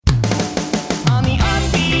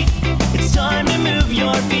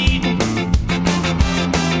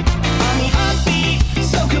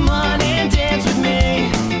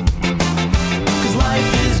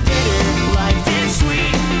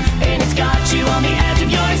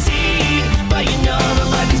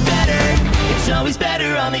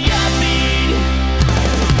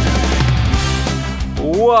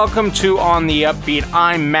Welcome to On the Upbeat.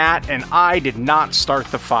 I'm Matt, and I did not start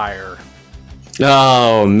the fire.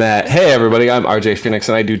 Oh, Matt. Hey, everybody. I'm RJ Phoenix,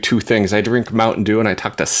 and I do two things. I drink Mountain Dew, and I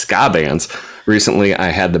talk to ska bands. Recently, I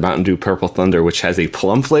had the Mountain Dew Purple Thunder, which has a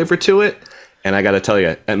plum flavor to it. And I got to tell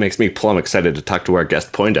you, it makes me plumb excited to talk to our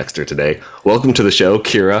guest, Poindexter, today. Welcome to the show,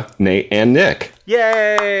 Kira, Nate, and Nick.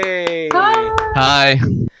 Yay! Hi.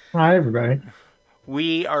 Hi, everybody.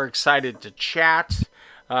 We are excited to chat.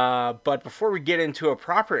 But before we get into a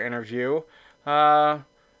proper interview, how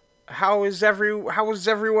was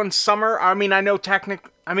everyone's summer? I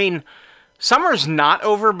mean, summer's not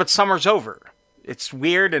over, but summer's over. It's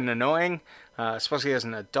weird and annoying, especially as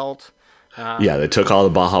an adult. Yeah, they took all the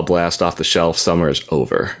Baja Blast off the shelf. Summer is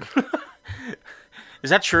over.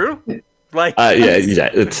 Is that true? Like, yeah,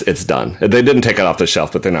 it's done. They didn't take it off the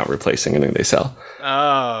shelf, but they're not replacing anything they sell.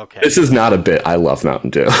 Oh, okay. This is not a bit. I love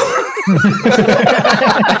Mountain Dew.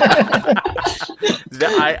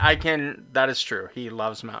 That is true. He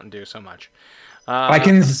loves Mountain Dew so much. I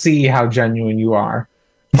can see how genuine you are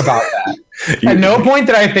about that. At no point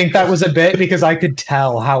did I think that was a bit, because I could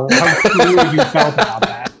tell how true you felt about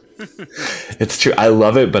that. It's true. I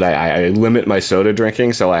love it, but I limit my soda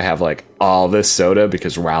drinking, so I have like all this soda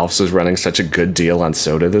because Ralph's is running such a good deal on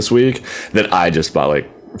soda this week that I just bought like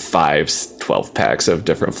 12 packs of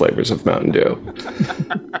different flavors of Mountain Dew.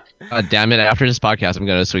 Damn it. After this podcast, I'm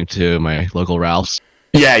going to swing to my local Ralph's.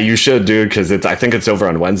 Yeah, you should, dude, because I think it's over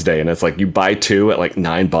on Wednesday, and it's like you buy two at like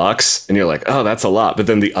 $9, and you're like, oh, that's a lot. But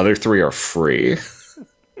then the other three are free.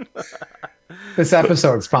 This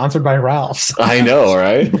episode sponsored by Ralph's. I know,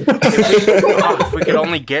 right? If we could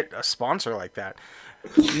only get a sponsor like that.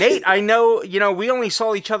 Nate, I know, we only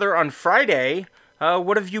saw each other on Friday.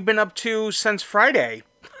 What have you been up to since Friday?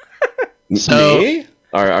 Me?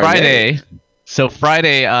 Friday. So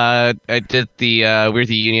Friday, I did the We're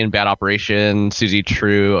the Union Bad Operation Susie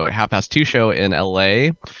True 2:30 show in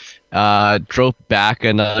LA. Drove back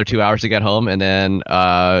another 2 hours to get home, and then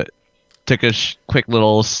took a quick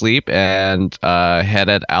little sleep and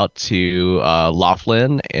headed out to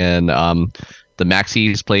Laughlin. And the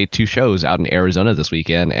Maxis played 2 shows out in Arizona this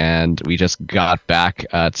weekend, and we just got back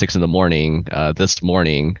at 6 a.m. This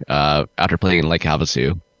morning after playing in Lake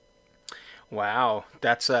Havasu. Wow,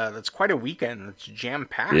 that's quite a weekend. It's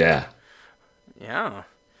jam-packed. Yeah.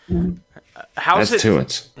 How's That's it? too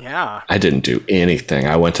much. Yeah. I didn't do anything.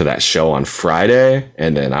 I went to that show on Friday,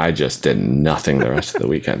 and then I just did nothing the rest of the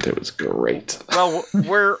weekend. It was great. Well,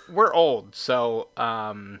 we're old, so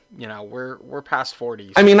we're past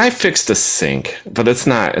 40s. I mean, I fixed a sink, but it's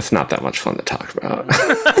not that much fun to talk about.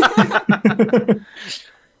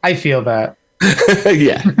 I feel that.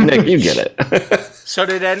 Yeah, Nick, you get it. So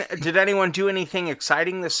did anyone do anything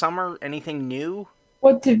exciting this summer? Anything new?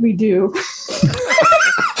 What did we do?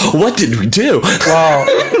 What did we do? Well,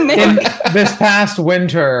 in this past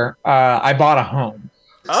winter, I bought a home.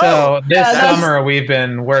 So this summer we've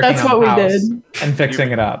been working on the house and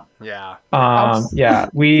fixing it up. Yeah. Yeah.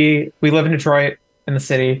 We live in Detroit in the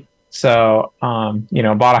city. So,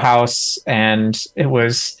 bought a house, and it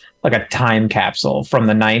was like a time capsule from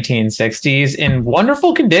the 1960s in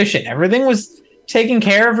wonderful condition. Everything was taken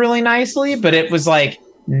care of really nicely, but it was like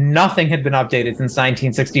nothing had been updated since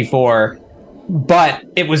 1964. But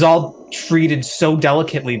it was all treated so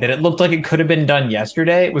delicately that it looked like it could have been done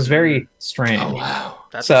yesterday. It was very strange. Oh, wow.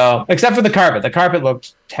 So, except for the carpet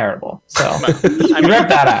looked terrible. So, I ripped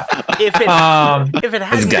that out. If it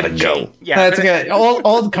has gotta go. Yeah, that's good.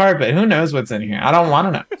 Old carpet. Who knows what's in here? I don't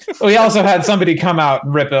want to know. We also had somebody come out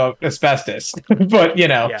and rip out asbestos, but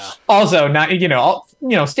also not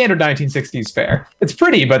standard 1960s fare. It's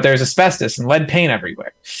pretty, but there's asbestos and lead paint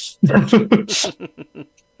everywhere.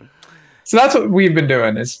 So that's what we've been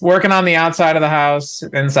doing, is working on the outside of the house,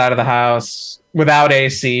 inside of the house, without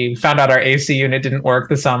AC. Found out our AC unit didn't work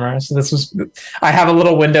this summer. So I have a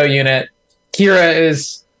little window unit. Kira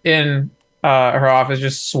is in her office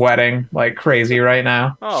just sweating like crazy right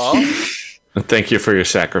now. Oh. Thank you for your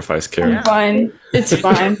sacrifice, Kira. I'm fine. It's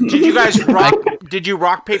fine. Did you guys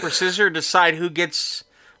rock, paper, scissors decide who gets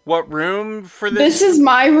what room for this? This is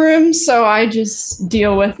my room, so I just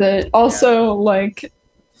deal with it. Also,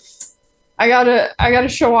 I gotta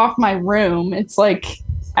show off my room. It's like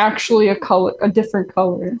actually a different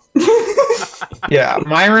color. Yeah,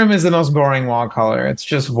 my room is the most boring wall color. It's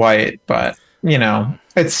just white, but I'm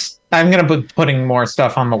gonna be putting more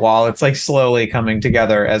stuff on the wall. It's like slowly coming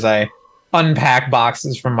together as I unpack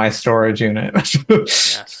boxes from my storage unit.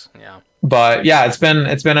 Yes, yeah. But yeah, it's been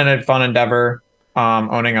a fun endeavor.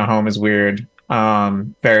 Owning a home is weird.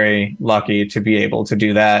 Very lucky to be able to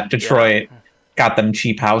do that. Detroit got them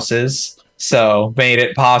cheap houses. So made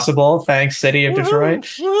it possible. Thanks, City of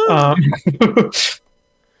Detroit.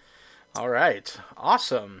 All right.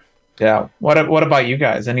 Awesome. Yeah. What about you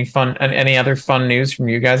guys? Any other fun news from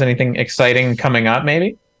you guys? Anything exciting coming up,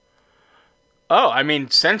 maybe? Oh, I mean,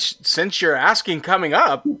 since you're asking coming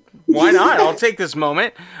up, why not? I'll take this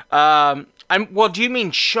moment. Well, do you mean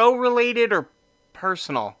show related or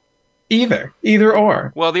personal? Either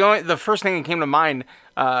or. Well, the first thing that came to mind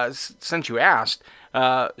since you asked.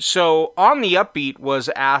 So on the Upbeat was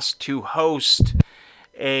asked to host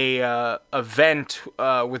a event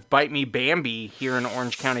with Bite Me Bambi here in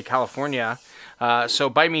Orange County, California. So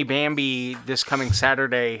Bite Me Bambi this coming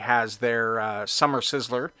Saturday has their Summer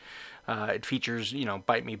Sizzler. It features,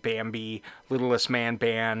 Bite Me Bambi, Littlest Man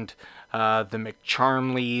Band, the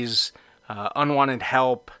McCharmleys, Unwanted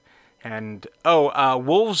Help, and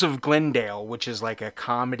Wolves of Glendale, which is like a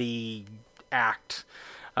comedy act.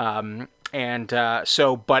 But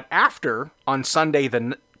after, on Sunday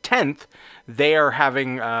the 10th, they are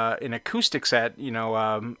having an acoustic set.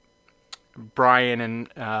 Brian and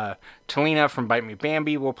Talina from Bite Me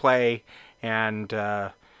Bambi will play, and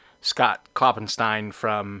Scott Kloppenstein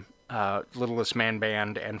from Littlest Man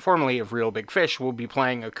Band, and formerly of Real Big Fish, will be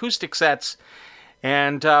playing acoustic sets,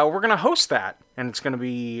 and we're going to host that, and it's going to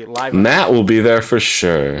be live. Matt will be there for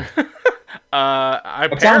sure.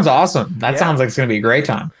 That sounds awesome. That sounds like it's going to be a great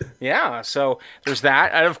time. Yeah, so there's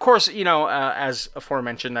that. And of course, as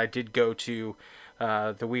aforementioned, I did go to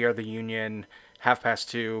the We Are the Union,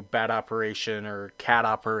 2:30, Bad Operation, or Cat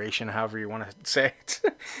Operation, however you want to say it.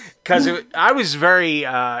 Because I was very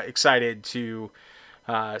excited to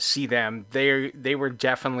see them. They were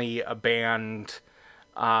definitely a band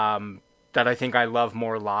that I think I love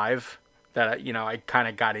more live. That I kind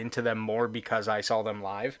of got into them more because I saw them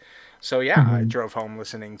live. So yeah, I drove home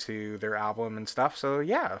listening to their album and stuff. So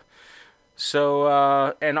yeah. So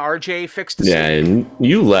and RJ fixed the seat. And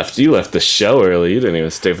you left the show early. You didn't even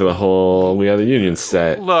stay for the whole We Are the Union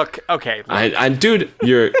set. Look, okay. Dude,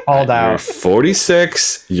 you're you're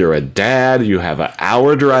 46, you're a dad, you have an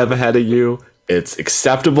hour drive ahead of you. It's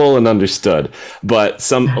acceptable and understood, but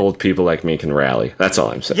some old people like me can rally. That's all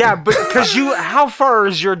I'm saying. Yeah, but because how far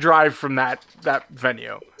is your drive from that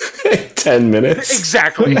venue? 10 minutes.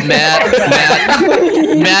 Exactly. Matt,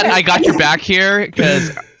 I got your back here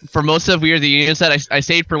because for most of We Are the Union set, I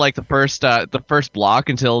stayed for like the first block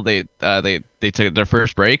until they took their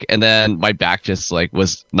first break, and then my back just like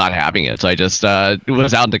was not having it. So I just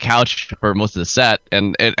was out on the couch for most of the set,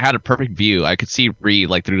 and it had a perfect view. I could see Reed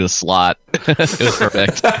like through the slot. It was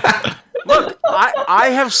perfect. Look, I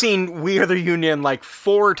have seen We Are the Union like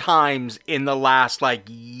 4 times in the last like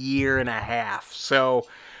year and a half. So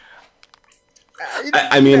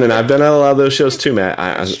I mean, and I've been at a lot of those shows too, Matt.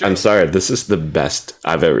 I'm sorry, this is the best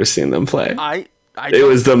I've ever seen them play. It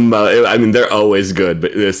was I mean, they're always good,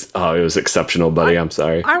 but it was exceptional, buddy. I'm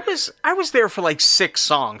sorry. I was there for like 6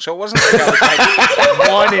 songs, so it wasn't like I was like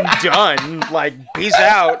one and done. Like, peace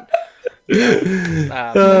out.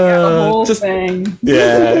 The whole thing.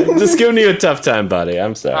 Yeah, just giving you a tough time, buddy.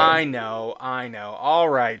 I'm sorry. I know. All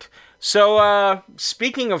right. So,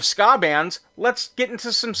 speaking of ska bands, let's get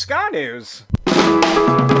into some ska news. Rude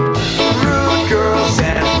girls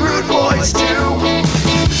and rude boys too.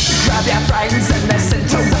 Grab your friends and listen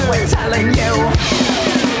to what we're telling you.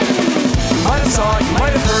 On a song you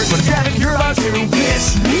might have heard, but damn it, you're about to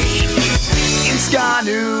miss me in ska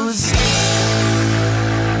news.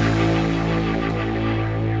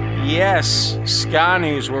 Yes, ska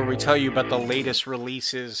news, where we tell you about the latest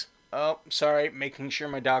releases. Oh, sorry, making sure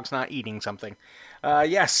my dog's not eating something.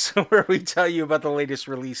 Yes, where we tell you about the latest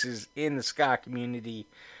releases in the ska community.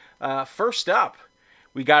 First up,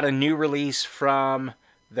 we got a new release from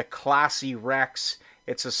the Classy Rex.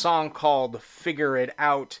 It's a song called Figure It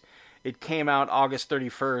Out. It came out August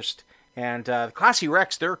 31st. And the Classy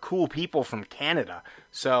Rex, they're cool people from Canada.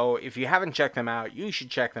 So if you haven't checked them out, you should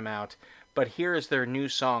check them out. But here is their new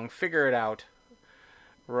song, Figure It Out,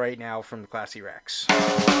 right now from the Classy Rex.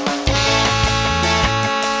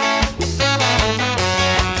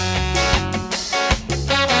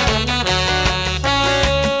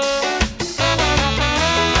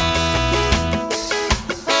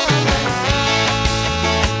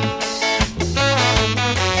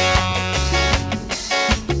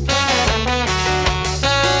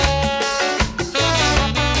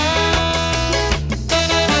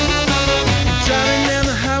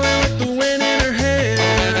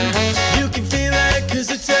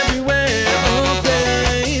 It's everywhere. Oh,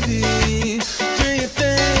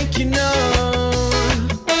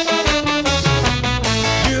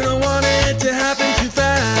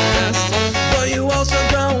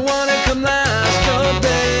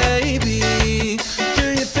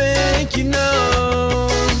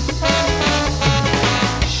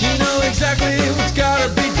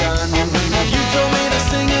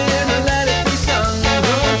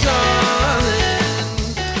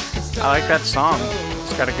 like that song.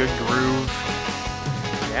 It's got a good groove.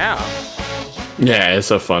 Yeah. Yeah,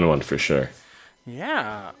 it's a fun one for sure.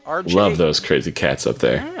 Yeah. RJ. Love those crazy cats up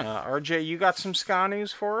there. Yeah. RJ, you got some ska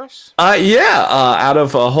news for us? Out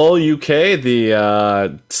of a whole UK,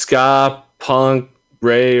 the ska, punk,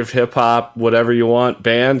 rave, hip hop, whatever you want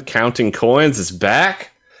band, Counting Coins, is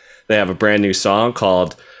back. They have a brand new song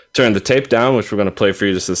called Turn the Tape Down, which we're going to play for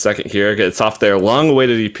you just a second here. It's off their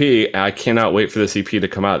long-awaited EP. I cannot wait for this EP to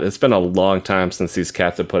come out. It's been a long time since these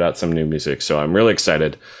cats have put out some new music, so I'm really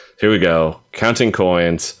excited. Here we go. Counting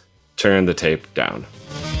Coins, Turn the Tape Down.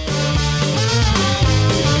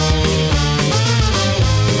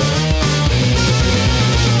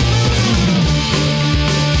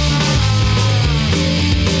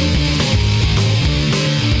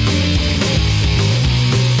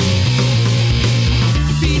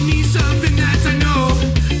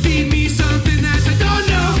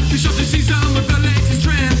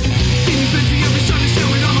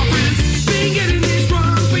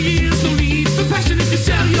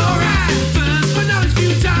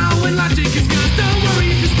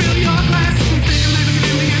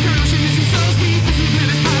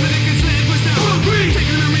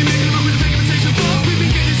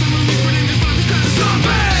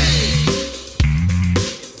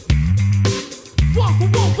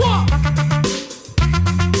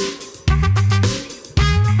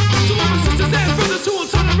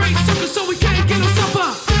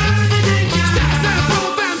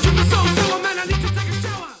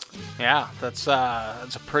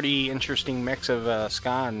 That's a pretty interesting mix of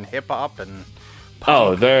ska and hip hop and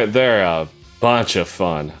punk. Oh, they're a bunch of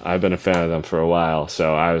fun. I've been a fan of them for a while,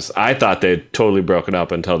 so I thought they'd totally broken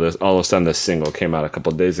up until this all of a sudden this single came out a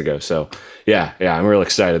couple of days ago. So yeah, I'm real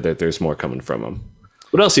excited that there's more coming from them.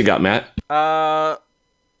 What else you got, Matt?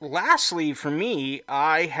 Lastly, for me,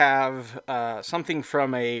 I have something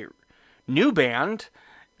from a new band.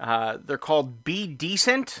 They're called Be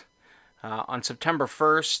Decent. On September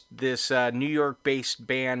 1st, this New York-based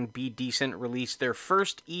band, Be Decent, released their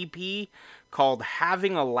first EP called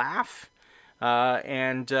Having a Laugh.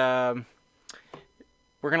 And we're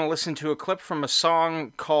going to listen to a clip from a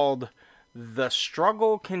song called The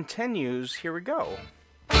Struggle Continues. Here we go.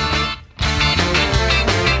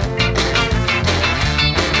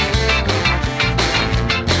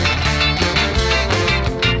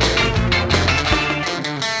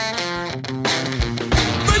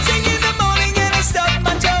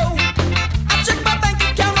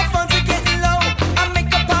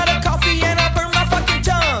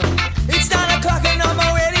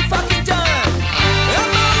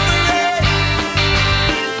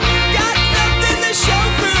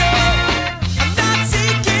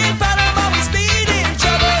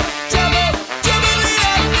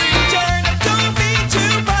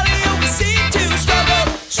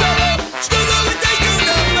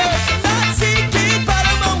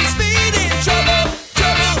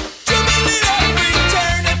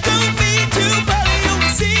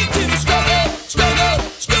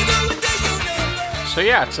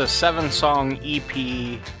 Yeah, it's a 7-song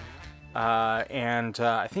EP, and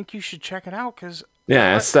I think you should check it out because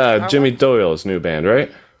it's Jimmy Doyle's new band,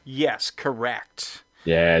 right? Yes, correct.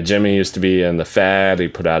 Yeah, Jimmy used to be in The Fad. He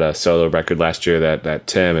put out a solo record last year that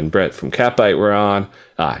Tim and Brett from Catbite were on.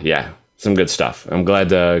 Yeah, some good stuff. I'm glad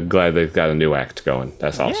they've got a new act going.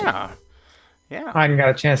 That's awesome. Yeah. I haven't got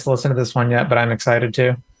a chance to listen to this one yet, but I'm excited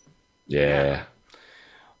too. Yeah.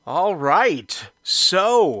 All right.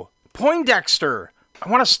 So, Poindexter. I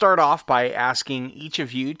want to start off by asking each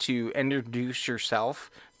of you to introduce yourself,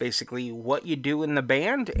 basically what you do in the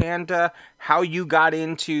band, and how you got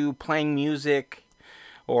into playing music,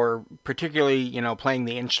 or particularly, playing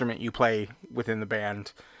the instrument you play within the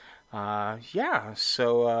band.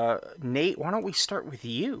 So Nate, why don't we start with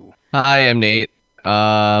you? Hi, I'm Nate.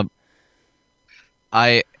 I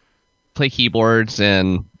play keyboards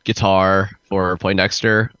and guitar for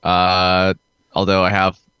Poindexter, although I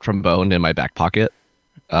have trombone in my back pocket.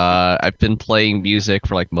 I've been playing music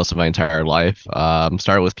for like most of my entire life.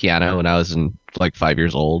 Started with piano when I was 5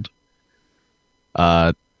 years old.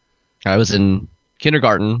 I was in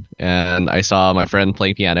kindergarten and I saw my friend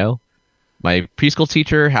playing piano. My preschool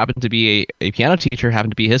teacher happened to be a piano teacher,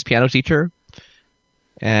 happened to be his piano teacher.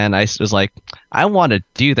 And I was like, I want to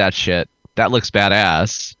do that shit. That looks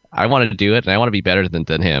badass. I want to do it and I want to be better than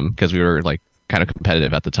him because we were like kind of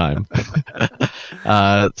competitive at the time.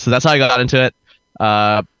 So that's how I got into it.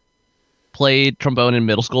 Played trombone in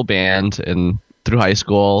middle school band and through high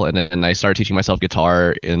school, and then I started teaching myself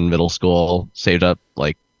guitar in middle school. Saved up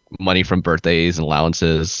like money from birthdays and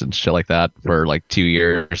allowances and shit like that for like 2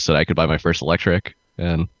 years so that I could buy my first electric.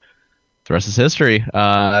 And the rest is history.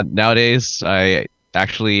 Nowadays, I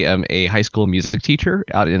actually am a high school music teacher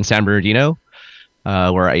out in San Bernardino,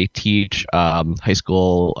 where I teach high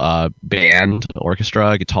school band,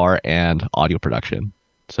 orchestra, guitar, and audio production.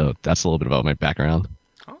 So that's a little bit about my background.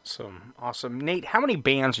 Awesome. Nate, how many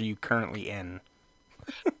bands are you currently in?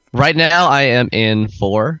 Right now, I am in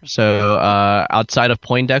 4. So outside of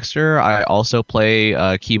Poindexter, I also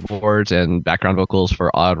play keyboards and background vocals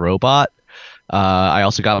for Odd Robot. I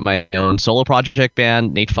also got my own solo project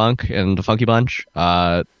band, Nate Funk and the Funky Bunch,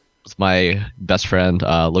 with my best friend,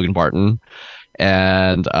 Logan Barton.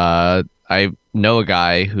 And I know a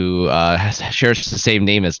guy who shares the same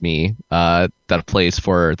name as me that plays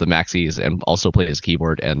for the Maxis and also plays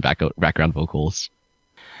keyboard and background vocals.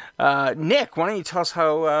 Nick, why don't you tell us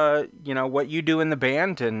how, what you do in the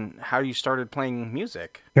band and how you started playing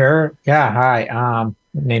music? Sure. Yeah. Hi.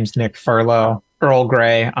 Name's Nick Furlow, Earl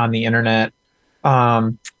Grey on the internet.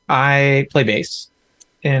 I play bass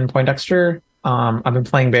in Poindexter. I've been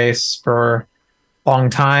playing bass for a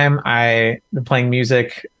long time. I've been playing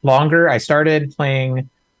music longer. I started playing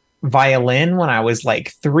violin when I was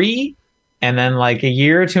like 3. And then like a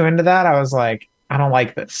year or 2 into that, I was like, I don't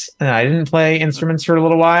like this. And I didn't play instruments for a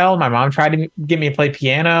little while. My mom tried to get me to play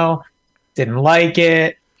piano, didn't like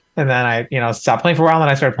it. And then I, stopped playing for a while. And then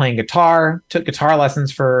I started playing guitar, took guitar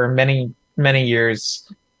lessons for many, many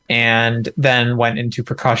years, and then went into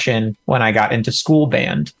percussion when I got into school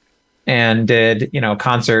band and did,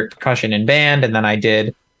 concert percussion in band. And then I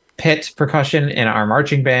did pit percussion in our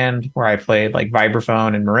marching band where I played like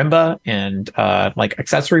vibraphone and marimba and like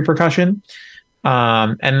accessory percussion.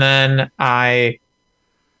 And then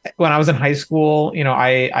when I was in high school,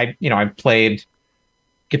 I played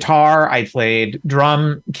guitar, I played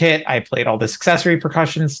drum kit, I played all this accessory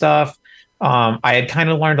percussion stuff. I had kind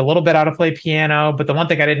of learned a little bit how to play piano, but the one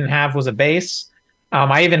thing I didn't have was a bass.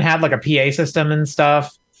 I even had like a PA system and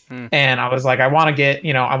stuff. And I was like, I want to get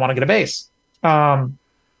a bass.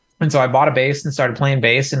 And so I bought a bass and started playing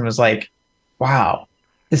bass and was like, wow,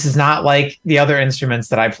 this is not like the other instruments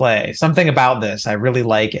that I play. Something about this, I really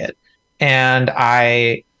like it. And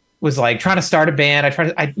I was like trying to start a band. I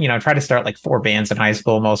tried to start like 4 bands in high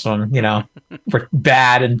school. Most of them, were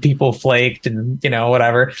bad and people flaked and,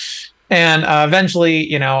 whatever. And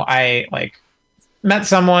eventually, I like met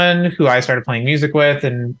someone who I started playing music with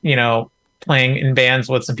and, playing in bands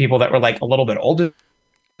with some people that were like a little bit older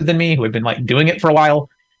than me who had been like doing it for a while,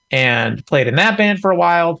 and played in that band for a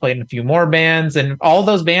while, played in a few more bands, and all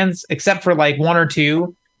those bands, except for like 1 or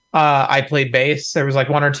 2, I played bass. There was like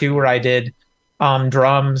 1 or 2 where I did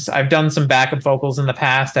drums. I've done some backup vocals in the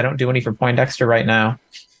past. I don't do any for Poindexter right now,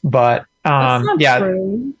 but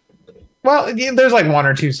True. Well, there's like 1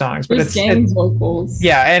 or 2 songs, but it's gang vocals.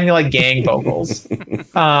 Yeah, and like gang vocals.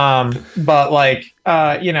 But like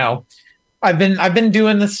I've been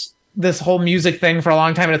doing this whole music thing for a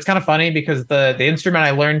long time, and it's kind of funny because the instrument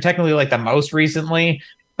I learned technically like the most recently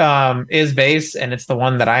is bass, and it's the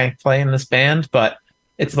one that I play in this band, but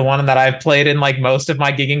it's the one that I've played in like most of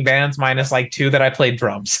my gigging bands minus like 2 that I played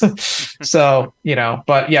drums. So,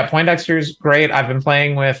 but yeah, Poindexter's great. I've been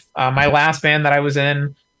playing with my last band that I was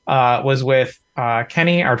in was with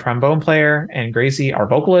Kenny, our trombone player, and Gracie, our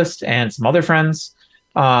vocalist, and some other friends.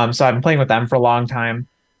 So I've been playing with them for a long time.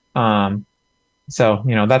 So,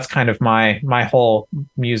 that's kind of my whole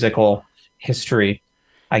musical history,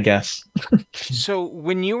 I guess. So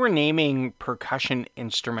when you were naming percussion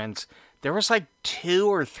instruments, there was like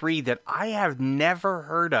 2 or 3 that I have never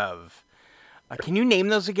heard of. Can you name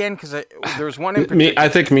those again? Because there was one in particular. I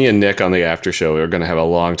think me and Nick on the after show are going to have a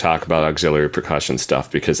long talk about auxiliary percussion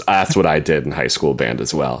stuff, because that's what I did in high school band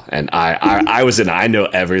as well. And I know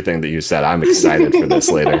everything that you said. I'm excited for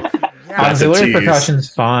this later. Yeah. Auxiliary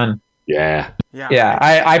percussion's fun. Yeah.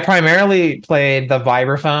 I primarily played the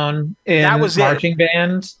vibraphone in marching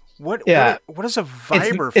band. What is a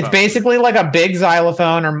vibraphone? It's basically like a big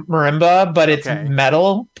xylophone or marimba, but it's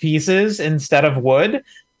metal pieces instead of wood.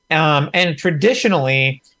 And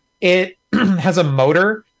traditionally, it has a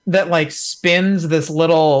motor that like spins this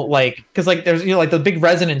little like, because like there's like the big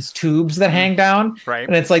resonance tubes that hang down, right?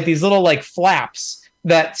 And it's like these little like flaps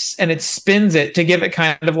and it spins it to give it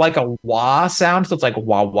kind of like a wah sound. So it's like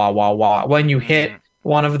wah wah wah wah when you hit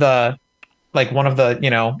one of the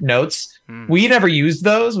notes. We never used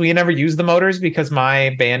those. We never used the motors because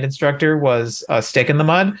my band instructor was a stick in the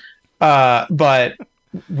mud. But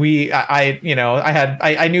I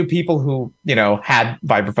knew people who, had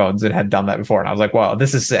vibraphones and had done that before. And I was like, wow,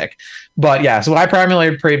 this is sick. But yeah, so I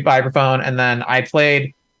primarily played vibraphone, and then I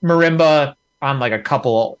played marimba on like a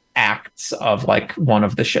couple acts of like one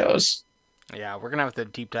of the shows. Yeah, we're gonna have to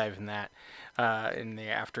deep dive in that in the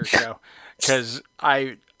after show because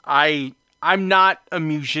I'm not a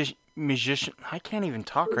musician. I can't even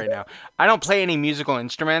talk right now. I don't play any musical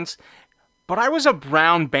instruments, but I was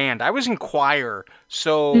around band. I was in choir,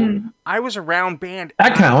 so I was around band.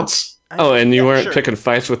 That counts. Oh, and you weren't sure. picking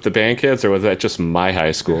fights with the band kids, or was that just my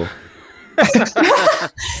high school?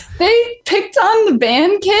 They picked on the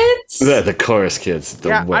band kids. The chorus kids,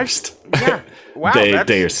 the worst. Wow.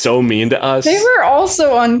 They are so mean to us. They were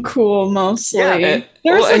also uncool mostly. Yeah,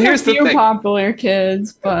 there was like a here's the few thing. popular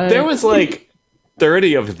kids, but There was like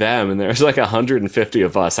 30 of them, and there was like 150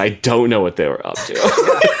 of us. I don't know what they were up to.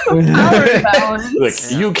 power balance. Like,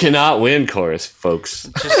 you cannot win, chorus folks.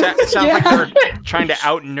 It sounds like they're trying to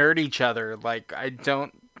out nerd each other. Like, I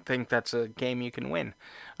don't think that's a game you can win.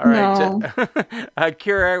 All right, No.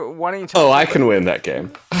 Kira, why don't you tell Oh, me? I can win that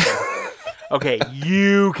game. Okay,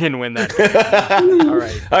 you can win that game. All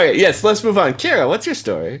right. All right, yes, let's move on. Kira, what's your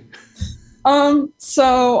story?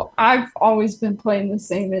 So I've always been playing the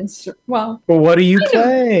same instrument. Well, Well, what do you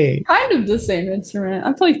play? kind of the same instrument.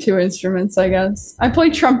 I play two instruments, I guess. I play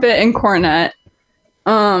trumpet and cornet.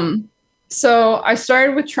 So I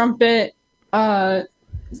started with trumpet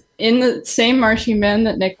in the same marching band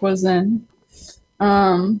that Nick was in.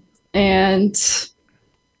 And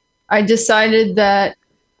I decided that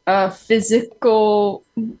physically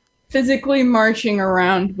marching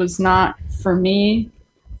around was not for me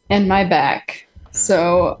and my back.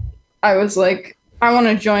 So I was like, I want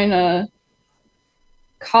to join a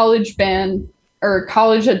college band or a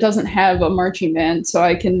college that doesn't have a marching band so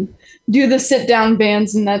I can do the sit down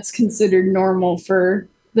bands, and that's considered normal for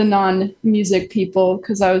the non-music people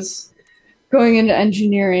because I was going into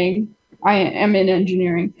engineering. I am in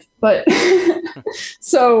engineering, but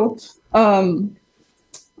so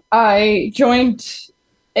I joined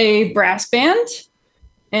a brass band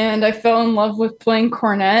and I fell in love with playing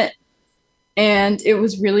cornet, and it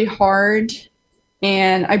was really hard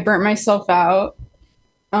and I burnt myself out.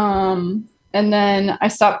 And then I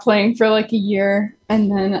stopped playing for like a year,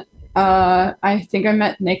 and then I think I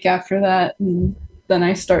met Nick after that, and then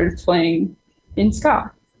I started playing in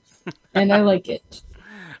ska, and I like it.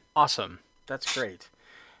 Awesome. That's great.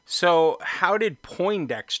 So, how did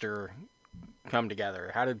Poindexter come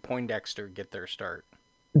together? How did Poindexter get their start?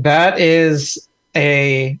 That is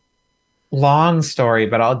a long story,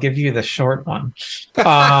 but I'll give you the short one.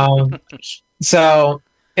 So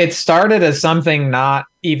it started as something not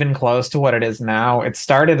even close to what it is now. It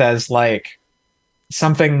started as like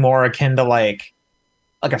something more akin to like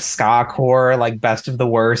a ska core, like Best of the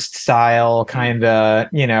Worst style, kind of,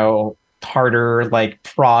 harder, like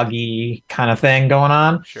proggy kind of thing going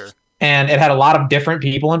on. Sure. And it had a lot of different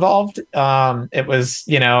people involved. It was,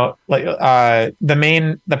 the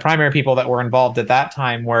primary people that were involved at that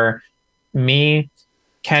time were me,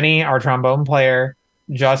 Kenny, our trombone player,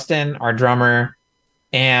 Justin, our drummer,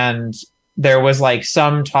 and there was like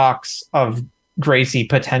some talks of Gracie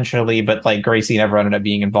potentially, but like Gracie never ended up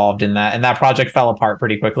being involved in that. And that project fell apart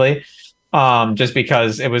pretty quickly. Just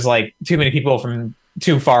because it was like too many people from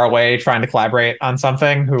too far away trying to collaborate on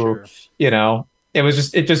something who, Sure.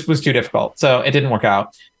 it just was too difficult. So it didn't work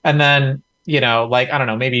out. And then, I don't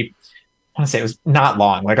know, maybe I want to say it was not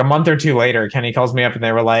long, like a month or two later, Kenny calls me up and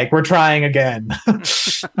they were like, we're trying again.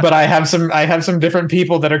 But I have some different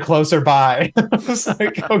people that are closer by. I was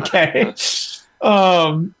like, okay.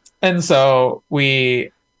 And so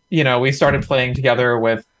we started playing together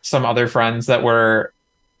with some other friends that were,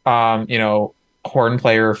 horn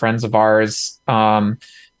player friends of ours. And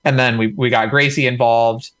then we got Gracie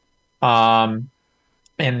involved. And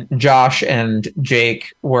Josh and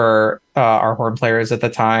Jake were our horn players at the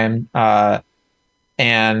time.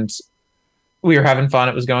 And we were having fun.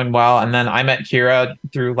 It was going well. And then I met Kira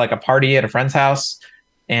through like a party at a friend's house.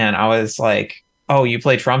 And I was like, oh, you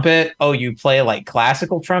play trumpet? Oh, you play like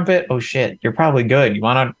classical trumpet? Oh shit, you're probably good. You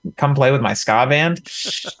want to come play with my ska band?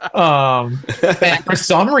 And for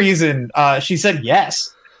some reason, she said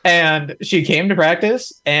yes. And she came to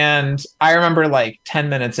practice. And I remember like 10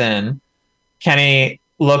 minutes in, Kenny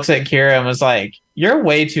looks at Kira and was like, you're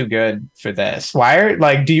way too good for this.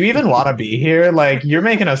 Do you even want to be here? Like, you're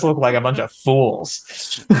making us look like a bunch of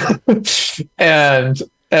fools. and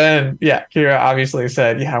yeah, Kira obviously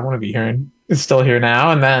said, yeah, I want to be here, and is still here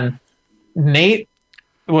now. And then Nate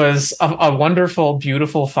was a wonderful,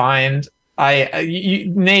 beautiful find.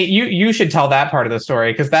 Nate, you should tell that part of the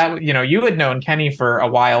story, because that, you had known Kenny for a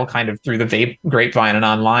while, kind of through the grapevine and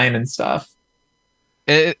online and stuff.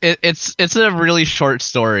 It's a really short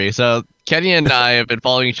story. So Kenny and I have been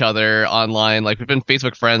following each other online. Like, we've been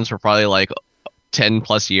Facebook friends for probably like 10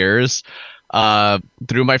 plus years.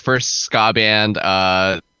 through my first ska band,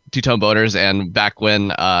 Two Tone Boners, and back when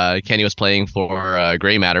Kenny was playing for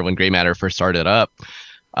Gray Matter, when Gray Matter first started up,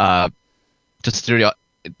 just through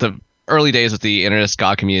the early days of the internet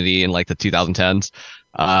ska community in like the 2010s.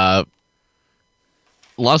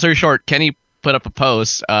 Long story short, Kenny put up a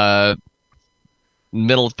post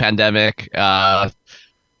middle of pandemic, and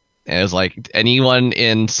it was like, anyone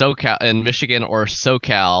in SoCal, in Michigan or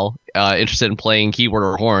SoCal, interested in playing keyboard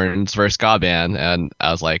or horns for a ska band. And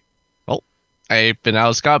I was like, well, I've been out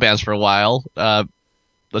of ska bands for a while,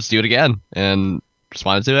 let's do it again, and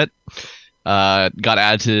responded to it. Got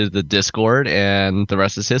added to the Discord, and the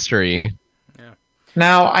rest is history.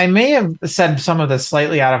 Now, I may have said some of this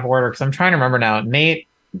slightly out of order because I'm trying to remember now. Nate,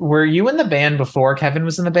 were you in the band before Kevin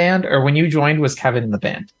was in the band, or when you joined, was Kevin in the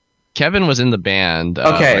band? Kevin was in the band.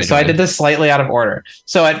 Okay, so I did this slightly out of order.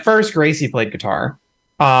 So at first, Gracie played guitar.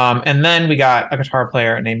 And then we got a guitar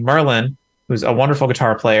player named Merlin, who's a wonderful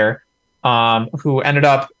guitar player, who ended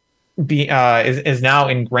up is now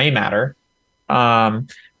in Gray Matter.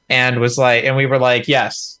 And was like, and we were like,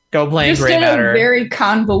 yes, go play in Gray Matter. Just did a very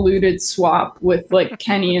convoluted swap with like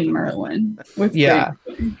Kenny and Merlin. With yeah.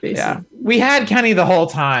 We had Kenny the whole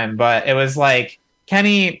time, but it was like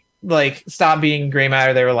Kenny like stopped being Gray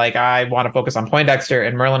Matter. They were like, I want to focus on Poindexter,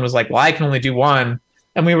 and Merlin was like, well, I can only do one.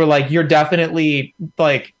 And we were like, you're definitely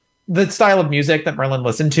like, the style of music that Merlin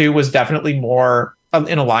listened to was definitely more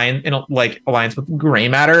in alliance with Gray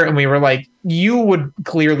Matter, and we were like, you would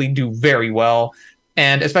clearly do very well.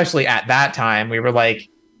 And especially at that time, we were like,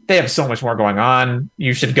 they have so much more going on.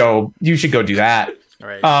 You should go do that.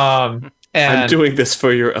 Right. And I'm doing this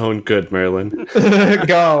for your own good, Merlin.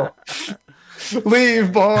 Go.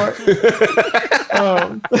 Leave, boy.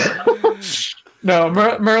 No,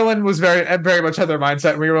 Merlin was very much had their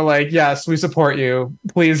mindset. We were like, yes, we support you.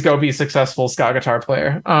 Please go be a successful ska guitar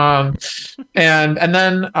player. And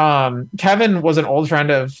then Kevin was an old friend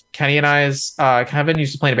of Kenny and I's. Kevin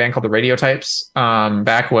used to play in a band called the Radio Types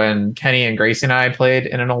back when Kenny and Gracie and I played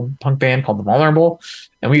in an old punk band called the Vulnerable,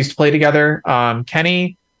 and we used to play together.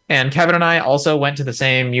 Kenny and Kevin and I also went to the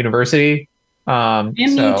same university. And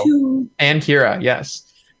me too. And Kira,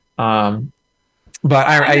 yes. But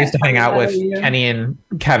I used to hang out with Kenny and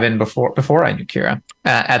Kevin before I knew Kira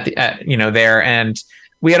at there. And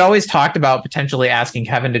we had always talked about potentially asking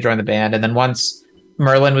Kevin to join the band. And then once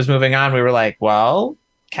Merlin was moving on, we were like, well,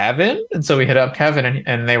 Kevin. And so we hit up Kevin,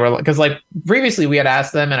 and they were like, because like previously we had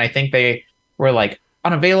asked them, and I think they were like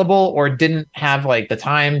unavailable or didn't have like the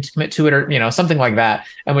time to commit to it, or something like that.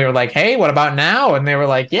 And we were like, hey, what about now? And they were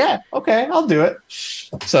like, yeah, okay, I'll do it.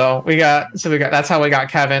 So we got that's how we got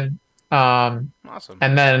Kevin. Awesome.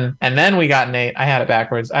 And then we got Nate. I had it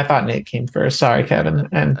backwards. I thought Nate came first. Sorry, Kevin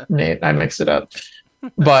and Nate. I mixed it up.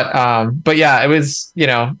 But yeah, it was,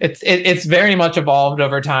 it's very much evolved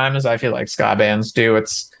over time, as I feel like ska bands do.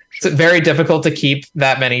 It's very difficult to keep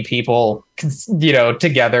that many people,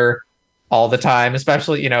 together all the time.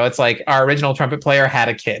 Especially, it's like our original trumpet player had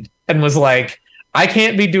a kid and was like, I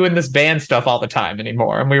can't be doing this band stuff all the time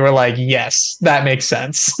anymore. And we were like, yes, that makes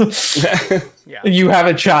sense. Yeah. You have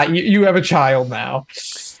a child. You have a child now.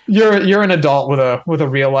 You're an adult with a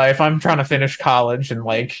real life. I'm trying to finish college and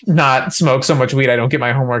like not smoke so much weed I don't get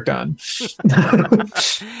my homework done.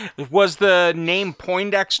 Was the name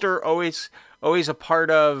Poindexter always a part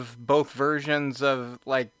of both versions of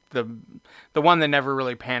like the one that never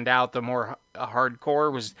really panned out, the more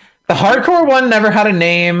hardcore? Was the hardcore one never had a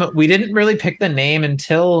name. We didn't really pick the name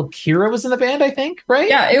until Kira was in the band, I think, right?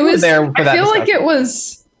 Yeah, it was there. I feel like it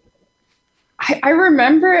was. I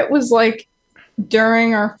remember it was like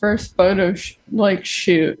during our first photo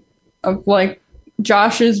shoot of like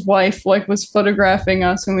Josh's wife was photographing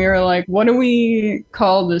us, and we were like, what do we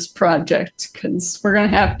call this project? Because we're gonna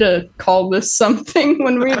have to call this something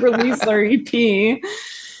when we release our EP.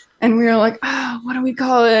 And we were like, what do we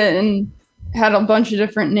call it? And had a bunch of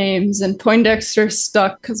different names, and Poindexter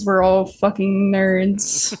stuck because we're all fucking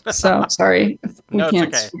nerds. So sorry if we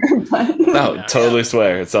can't swear, but no, totally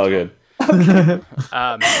swear. It's all good.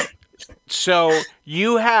 So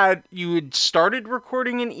you had started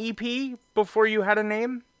recording an EP before you had a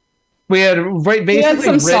name? We had basically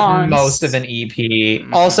written songs. Most of an EP.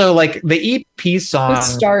 Mm-hmm. Also, like the EP song.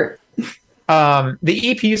 Let's start. The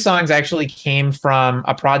EP songs actually came from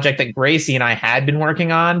a project that Gracie and I had been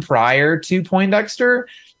working on prior to Poindexter.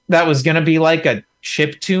 That was going to be like a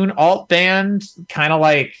chiptune alt band, kind of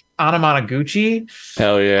like Anamanaguchi.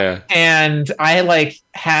 Hell yeah. And I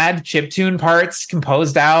had chiptune parts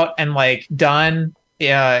composed out and done,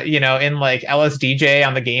 in like LSDJ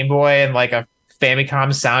on the Game Boy and like a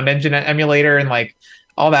Famicom sound engine emulator and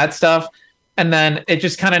all that stuff. And then it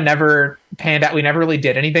just kind of never panned out. We never really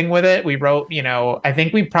did anything with it. We wrote, I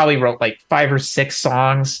think we probably wrote like 5 or 6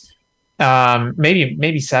 songs,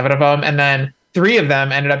 maybe 7 of them. And then 3 of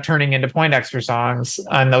them ended up turning into Poindexter songs.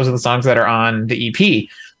 And those are the songs that are on the EP.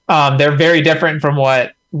 They're very different from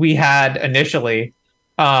what we had initially.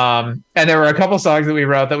 And there were a couple songs that we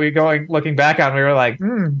wrote that looking back on, we were like,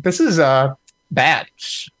 this is bad.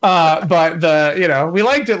 But we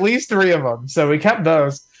liked at least 3 of them. So we kept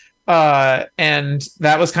those. And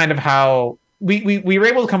that was kind of how we were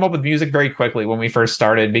able to come up with music very quickly when we first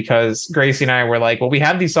started, because Gracie and I were like, well, we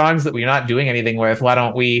have these songs that we're not doing anything with. Why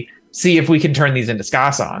don't we see if we can turn these into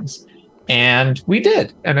ska songs? And we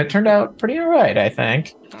did. And it turned out pretty all right, I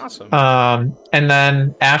think. Awesome. And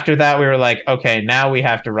then after that, we were like, okay, now we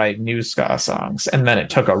have to write new ska songs. And then it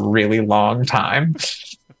took a really long time,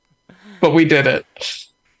 but we did it.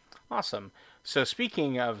 Awesome. So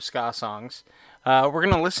speaking of ska songs, we're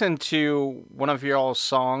going to listen to one of your all's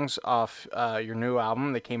songs off your new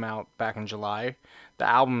album that came out back in July. The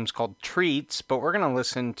album's called Treats, but we're going to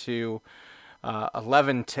listen to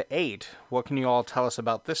 11 to 8. What can you all tell us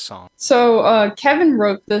about this song? So Kevin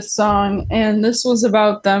wrote this song, and this was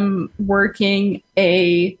about them working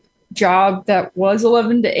a job that was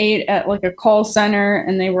 11 to 8 at like a call center,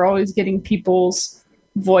 and they were always getting people's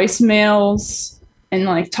voicemails and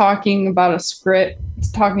like talking on a script.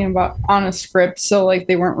 So like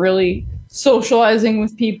they weren't really socializing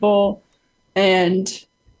with people, and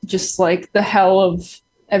just like the hell of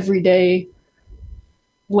everyday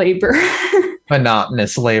labor.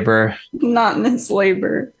 Monotonous labor.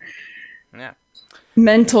 Yeah.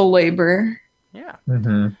 Mental labor. Yeah.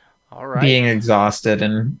 Mm-hmm. All right. Being exhausted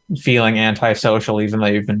and feeling antisocial, even though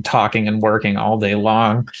you've been talking and working all day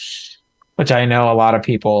long, which I know a lot of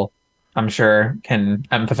people, I'm sure, can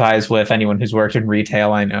empathize with. Anyone who's worked in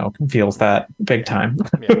retail, I know, feels that big time.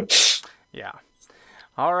 Yeah.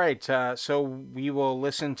 All right. So we will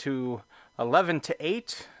listen to 11 to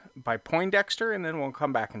 8 by Poindexter, and then we'll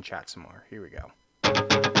come back and chat some more. Here we go.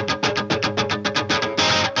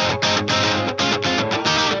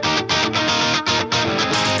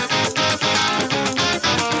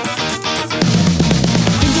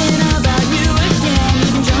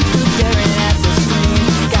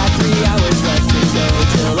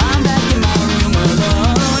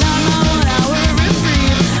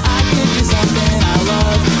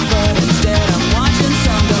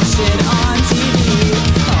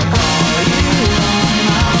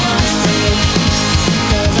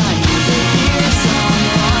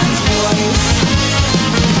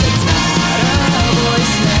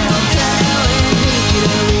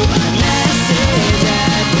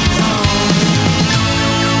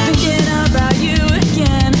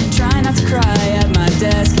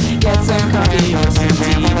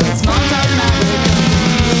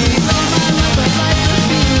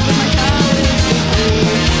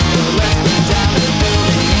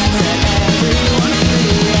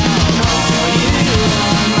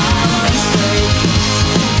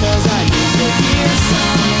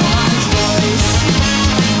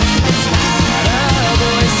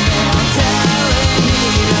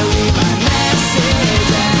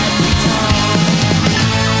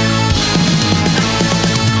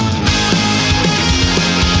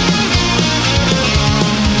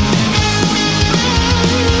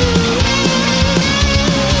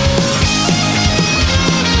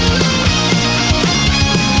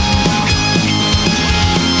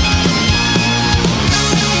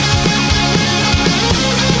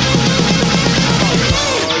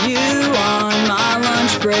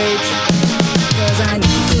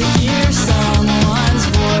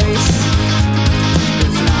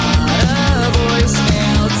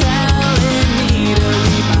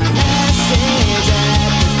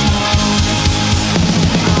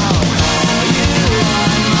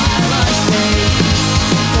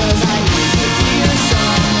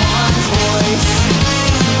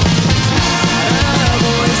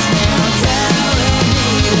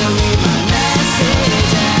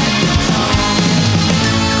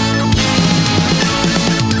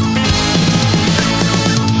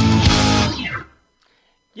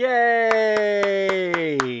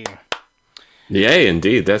 Yay,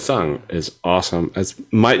 indeed. That song is awesome. It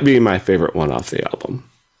might be my favorite one off the album.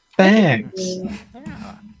 Thanks.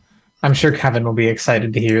 Yeah. I'm sure Kevin will be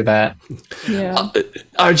excited to hear that. Yeah.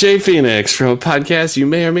 RJ Phoenix from a podcast you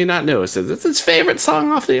may or may not know says it's his favorite song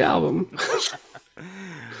off the album.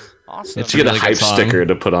 Awesome. Should get a hype sticker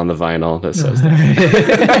to put on the vinyl that says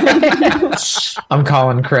that. I'm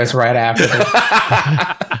calling Chris right after this.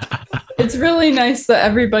 It's really nice that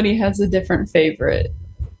everybody has a different favorite.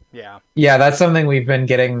 Yeah. Yeah, that's something we've been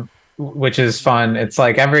getting which is fun. It's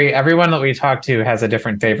like everyone that we talk to has a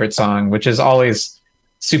different favorite song, which is always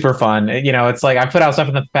super fun. You know, it's like I put out stuff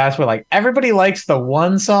in the past where like everybody likes the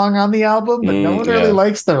one song on the album, but no one really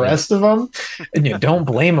likes the rest of them. And you don't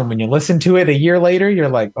blame them when you listen to it a year later. You're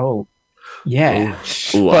like, oh, yeah.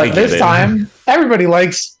 Ooh, but this time, everybody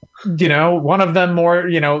likes, you know, one of them more.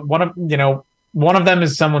 You know, one of them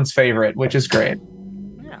is someone's favorite, which is great.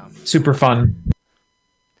 Yeah. Super fun.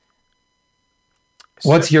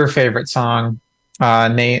 What's your favorite song,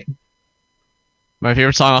 Nate? My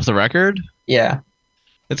favorite song off the record? Yeah.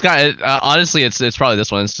 It's got honestly, it's probably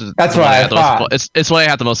this one. That's what I thought. It's what I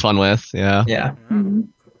had the most fun with. Yeah. Yeah.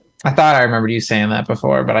 I thought I remembered you saying that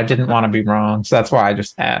before, but I didn't want to be wrong, so that's why I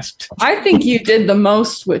just asked. I think you did the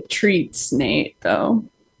most with Treats, Nate, though.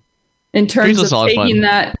 In terms of taking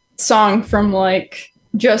that song from like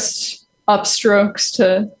just upstrokes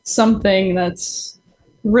to something that's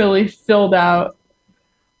really filled out.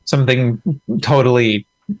 Something totally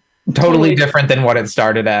different than what it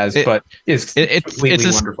started as, but it's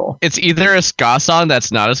wonderful. It's either a ska song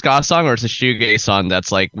that's not a ska song, or it's a shoegaze song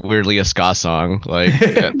that's like weirdly a ska song. Like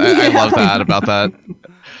I love that about that.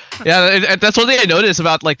 Yeah, that's one thing I noticed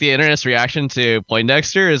about like the internet's reaction to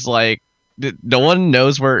Poindexter is like no one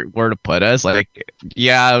knows where to put us. Like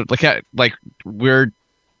yeah, like we're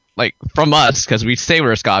like from us because we say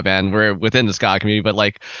we're a ska band, we're within the ska community, but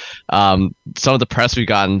like some of the press we've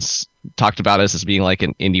gotten talked about us as being like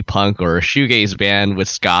an indie punk or a shoegaze band with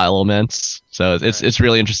ska elements. So it's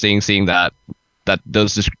really interesting seeing that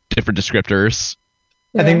those different descriptors.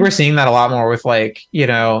 I think we're seeing that a lot more with like, you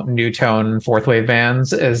know, new tone fourth wave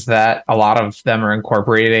bands, is that a lot of them are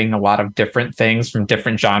incorporating a lot of different things from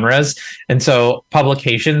different genres. And so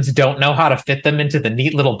publications don't know how to fit them into the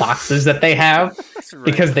neat little boxes that they have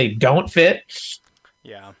because they don't fit.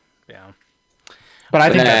 Yeah. Yeah. But I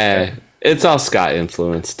think that's good. It's all ska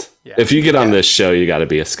influenced. Yeah. If you get on this show, you got to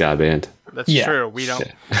be a ska band. That's true. We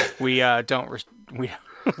don't,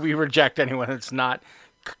 we reject anyone that's not.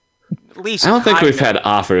 At least I don't think we've had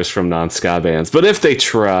offers from non-ska bands, but if they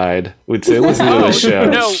tried, we'd say listen to the show.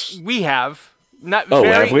 No, we have. Not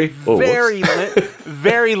have we?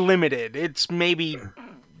 Very limited. It's maybe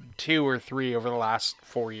 2 or 3 over the last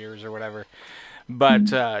 4 years or whatever. But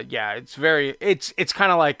yeah, it's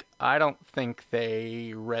kind of like I don't think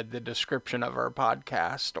they read the description of our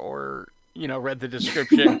podcast or read the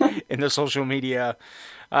description in the social media.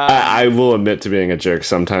 I will admit to being a jerk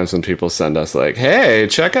sometimes when people send us like, hey,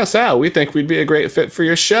 check us out. We think we'd be a great fit for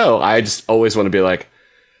your show. I just always want to be like,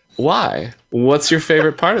 why? What's your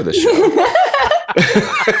favorite part of the show?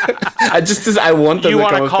 I want them to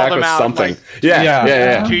come back with something. Like,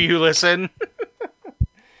 yeah. Do you listen?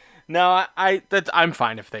 No, I'm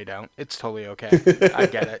fine if they don't. It's totally okay. I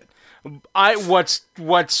get it.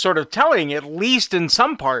 What's sort of telling, at least in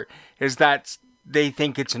some part, is that they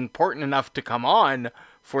think it's important enough to come on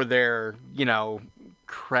for their,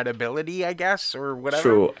 credibility, I guess, or whatever.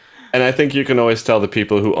 True. And I think you can always tell the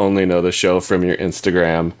people who only know the show from your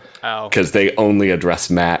Instagram because they only address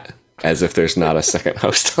Matt as if there's not a second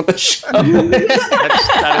host on the show.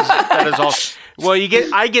 that is all. Well,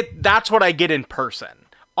 that's what I get in person.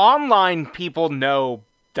 Online, people know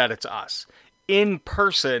that it's us. In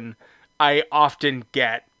person, I often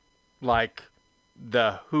get like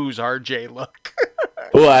the "Who's RJ" look.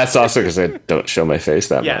 Well, that's also because I don't show my face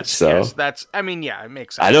that much. So yes, it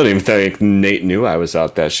makes sense. I don't even think Nate knew I was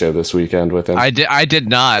out that show this weekend with him. I did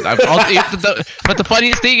not. But the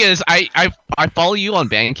funniest thing is, I follow you on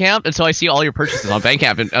Bandcamp, and so I see all your purchases on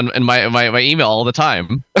Bandcamp and my email all the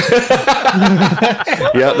time.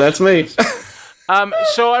 Yeah, that's me.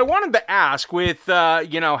 So I wanted to ask, with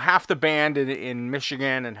half the band in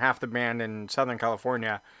Michigan and half the band in Southern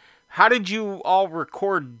California, how did you all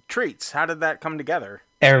record Treats? How did that come together?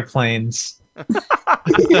 Airplanes.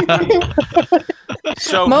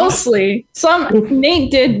 So mostly.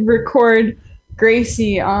 Nate did record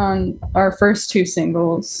Gracie on our first 2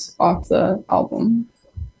 singles off the album.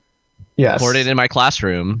 Yes. Recorded in my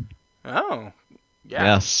classroom. Oh, yeah.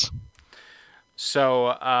 Yes.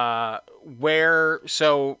 So,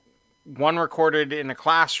 one recorded in a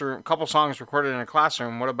classroom, a couple songs recorded in a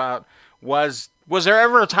classroom. What about, was there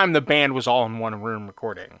ever a time the band was all in one room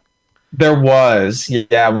recording? There was,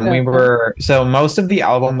 yeah. So most of the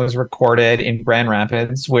album was recorded in Grand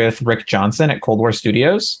Rapids with Rick Johnson at Cold War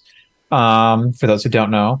Studios. For those who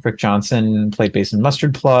don't know, Rick Johnson played bass in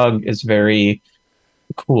Mustard Plug, is very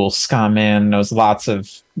cool ska man, knows lots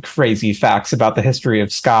of crazy facts about the history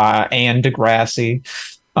of ska and Degrassi.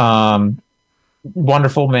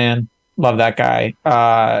 Wonderful man, love that guy.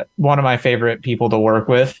 One of my favorite people to work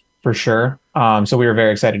with for sure. So we were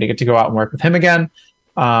very excited to get to go out and work with him again.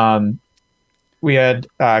 We had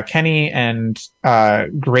Kenny and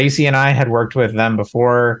Gracie and I had worked with them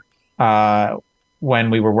before when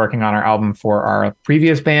we were working on our album for our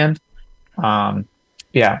previous band.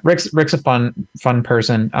 Yeah, Rick's a fun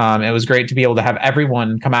person. It was great to be able to have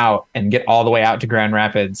everyone come out and get all the way out to Grand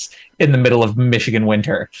Rapids in the middle of Michigan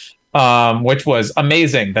winter, which was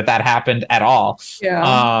amazing that happened at all.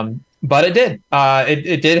 Yeah. But it did.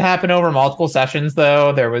 It did happen over multiple sessions,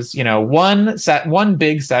 though. There was, one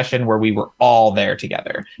big session where we were all there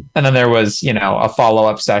together, and then there was, a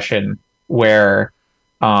follow-up session where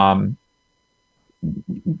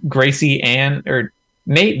Gracie or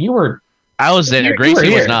Nate, you were. I was there.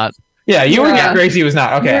 Gracie was not. Yeah, you were. Yeah, Gracie was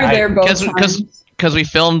not. Okay, you were there both times. Because we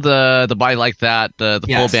filmed the Body Like That, the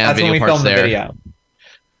full band video parts there. Yeah.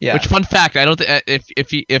 Which, fun fact, I don't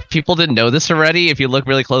if people didn't know this already, if you look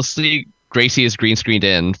really closely, Gracie is green screened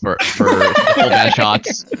in for the full band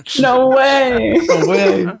shots. No way. No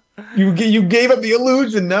way. You gave up the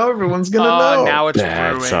illusion. Now everyone's gonna know. Now it's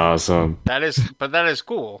That's ruined. awesome. That is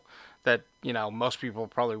cool. That most people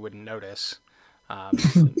probably wouldn't notice. But,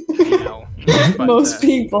 Most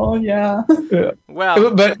people, yeah.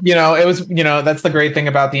 Well, but it was that's the great thing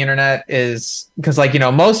about the internet is because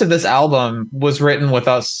most of this album was written with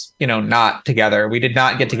us not together. We did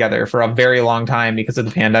not get together for a very long time because of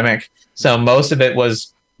the pandemic. So most of it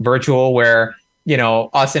was virtual, where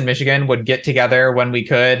us in Michigan would get together when we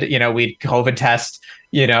could. We'd COVID test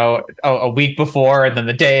a week before, and then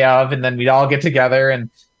the day of, and then we'd all get together. And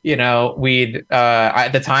we'd at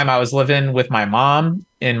the time I was living with my mom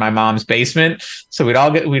in my mom's basement, so we'd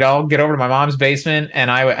all get over to my mom's basement, and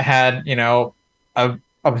I had a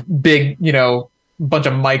big bunch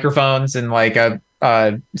of microphones and like a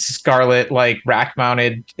Scarlett like rack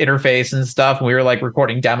mounted interface and stuff, and we were like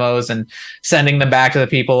recording demos and sending them back to the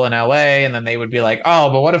people in LA, and then they would be like,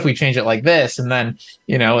 oh, but what if we change it like this? And then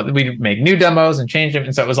we'd make new demos and change them.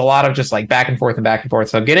 And so it was a lot of just like back and forth.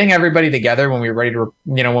 So getting everybody together when we were ready to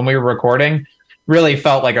when we were recording really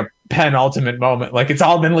felt like a penultimate moment. Like, it's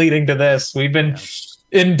all been leading to this. We've been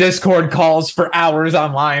in Discord calls for hours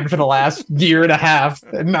online for the last year and a half,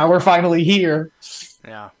 and now we're finally here.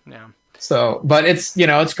 Yeah. So, but it's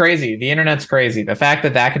it's crazy. The internet's crazy. The fact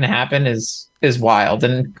that can happen is wild,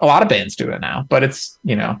 and a lot of bands do it now. But it's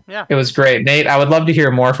It was great, Nate. I would love to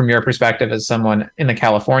hear more from your perspective as someone in the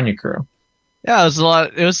California crew. Yeah, it was a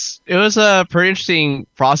lot. It was a pretty interesting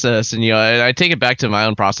process, and I take it back to my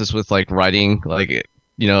own process with like writing, like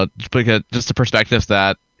just the perspective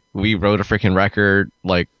that we wrote a freaking record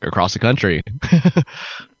like across the country.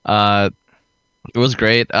 It was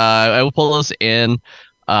great. I will pull those in.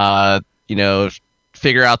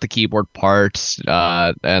 Figure out the keyboard parts,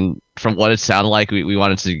 and from what it sounded like, we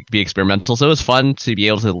wanted to be experimental, so it was fun to be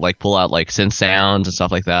able to like pull out like synth sounds and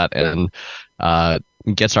stuff like that, and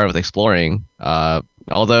get started with exploring.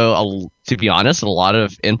 Although, to be honest, a lot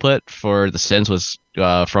of input for the synths was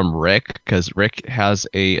from Rick, because Rick has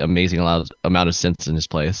a amazing amount of synths in his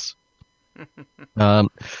place.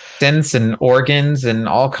 Synths and organs and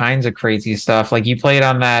all kinds of crazy stuff. Like, you played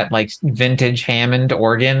on that like vintage Hammond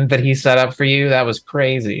organ that he set up for you. That was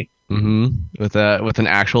crazy. With an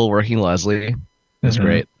actual working Leslie. That's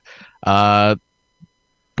great.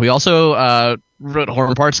 We also wrote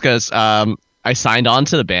horn parts because I signed on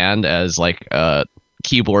to the band as like a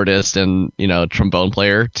keyboardist and trombone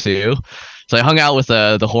player too. So I hung out with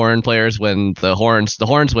the horn players when the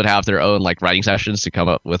horns would have their own like writing sessions to come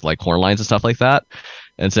up with like horn lines and stuff like that.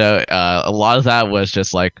 And so a lot of that was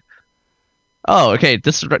just like, oh, okay,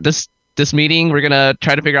 this meeting, we're gonna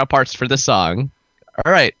try to figure out parts for this song.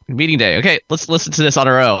 All right, meeting day. Okay, let's listen to this on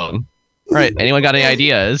our own. All right, anyone got any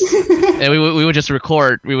ideas? And we would just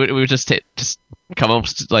record. We would just come up,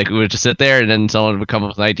 like, we would just sit there, and then someone would come up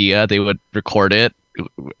with an idea. They would record it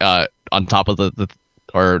on top of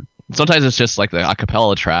or sometimes it's just like the a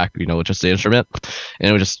cappella track, with just the instrument, and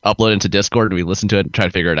it would just upload into Discord, and we listen to it and try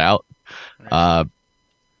to figure it out.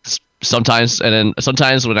 Sometimes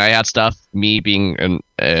when I had stuff, me being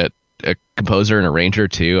a composer and arranger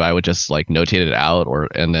too, I would just like notate it out,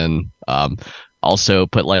 and then also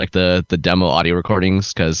put like the demo audio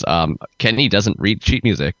recordings, because Kenny doesn't read sheet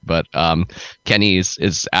music, but Kenny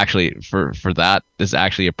is actually for that is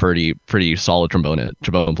actually a pretty solid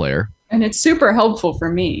trombone player. And it's super helpful for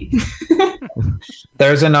me.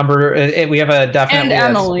 There's a number. We have a definitely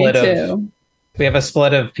and Emily split too. We have a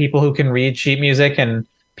split of people who can read sheet music and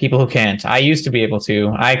people who can't. I used to be able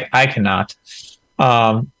to. I cannot.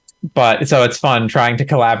 But so it's fun trying to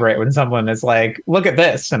collaborate when someone is like, look at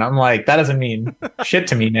this. And I'm like, that doesn't mean shit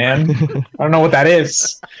to me, man. I don't know what that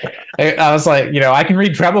is. I was like, I can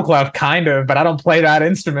read treble clef kind of, but I don't play that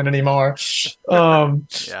instrument anymore.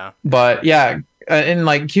 Yeah. But yeah, and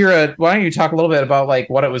like Kira, why don't you talk a little bit about like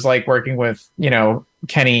what it was like working with,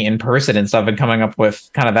 Kenny in person and stuff and coming up with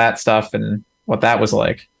kind of that stuff and what that was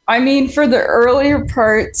like. I mean, for the earlier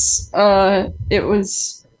parts, it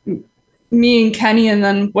was me and Kenny, and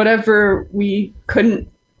then whatever we couldn't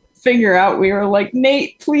figure out, we were like,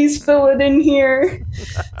 Nate, please fill it in here.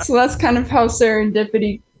 So that's kind of how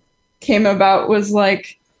Serendipity came about, was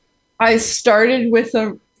like, I started with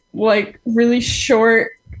a like really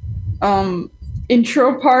short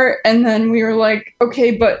intro part, and then we were like,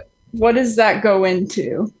 okay, but what does that go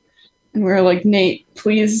into? And we were like, Nate,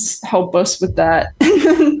 please help us with that.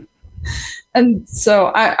 And so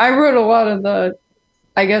I wrote a lot of the,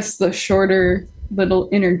 I guess, the shorter little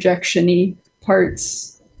interjection-y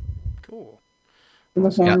parts. Cool. The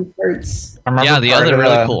horn parts. Yeah, the other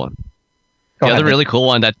really cool one. Go The ahead. other really cool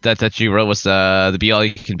one that you wrote was the Be All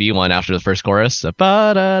You Can Be one after the first chorus.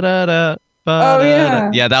 Ba-da-da-da, Oh,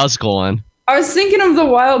 yeah. Yeah, that was a cool one. I was thinking of the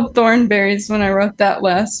Wild Thornberries when I wrote that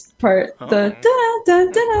last part. The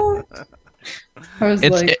da-da-da-da-da. I was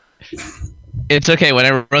like... It's okay. When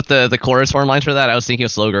I wrote the chorus horn lines for that, I was thinking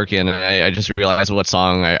of Slow Gherkin, and I just realized what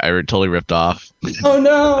song I totally ripped off. Oh,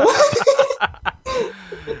 no.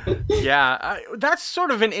 Yeah, that's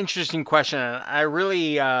sort of an interesting question. I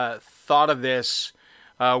really thought of this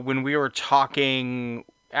when we were talking,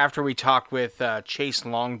 after we talked with Chase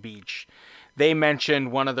Long Beach. They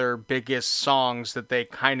mentioned one of their biggest songs that they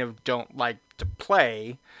kind of don't like to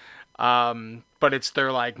play, but it's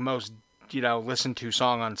their like most listened to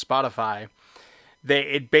song on Spotify.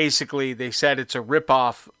 They said it's a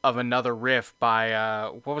ripoff of another riff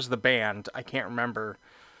by what was the band? I can't remember.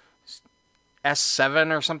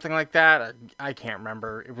 S7 or something like that. I can't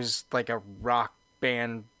remember. It was like a rock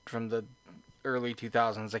band from the early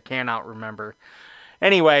 2000s. I cannot remember.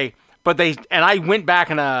 Anyway, I went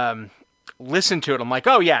back and listened to it. I'm like,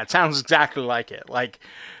 oh yeah, it sounds exactly like it. Like,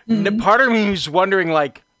 part of me was wondering,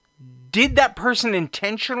 like, did that person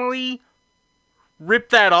intentionally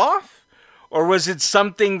rip that off? Or was it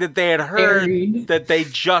something that they had heard that they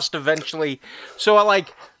just eventually... So,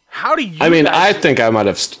 like, how do you... I mean, I think I might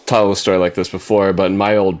have told a story like this before, but in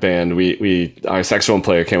my old band, our saxophone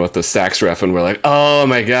player came with the sax riff, and we're like, oh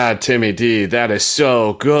my god, Timmy D, that is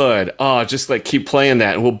so good. Oh, just like keep playing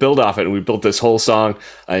that, and we'll build off it. And we built this whole song,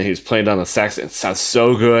 and he was playing on the sax. It sounds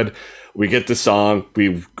so good. We get the song,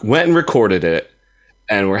 we went and recorded it,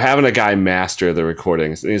 and we're having a guy master the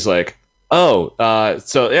recordings, and he's like, oh,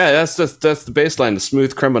 so yeah, that's the bass line, the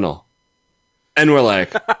Smooth Criminal. And we're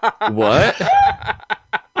like, what?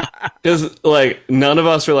 Because like none of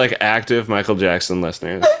us were like active Michael Jackson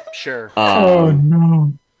listeners. Sure. Oh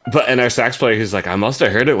no. And our sax player, he's like, I must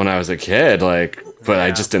have heard it when I was a kid, like, but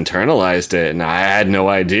I just internalized it and I had no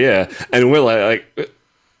idea. And we're like,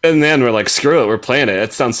 and then we're like, screw it, we're playing it.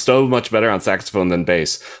 It sounds so much better on saxophone than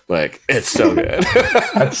bass. Like, it's so good.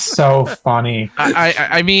 That's so funny.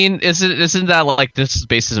 I mean, isn't that like this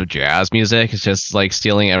basis of jazz music? It's just like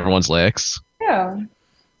stealing everyone's licks. Yeah.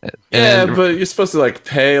 Yeah, but you're supposed to like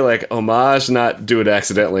pay like homage, not do it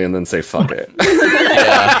accidentally and then say fuck it.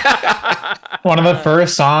 One of the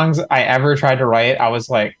first songs I ever tried to write, I was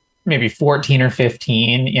like maybe 14 or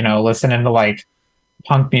 15, listening to like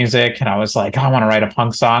punk music, and I was like, I want to write a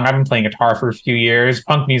punk song. I've been playing guitar for a few years.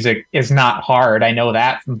 Punk music is not hard. I know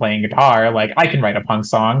that from playing guitar. Like, I can write a punk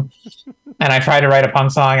song. And I tried to write a punk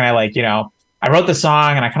song, and I like, I wrote the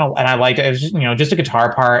song, and I liked it. It was just, just a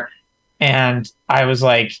guitar part. And I was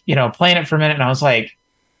like, playing it for a minute, and I was like,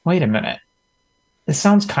 wait a minute, this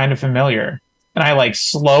sounds kind of familiar. And I like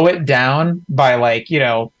slow it down by like,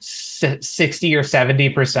 60 or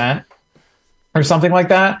 70% or something like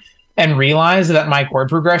that, and realize that my chord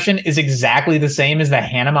progression is exactly the same as the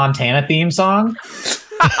Hannah Montana theme song.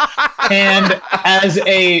 And as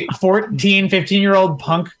a 14, 15-year-old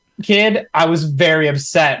punk kid, I was very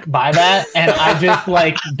upset by that, and I just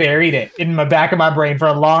like buried it in the back of my brain for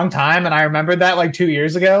a long time. And I remembered that like 2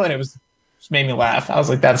 years ago, and it just made me laugh. I was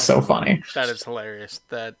like, that's so funny. That is hilarious.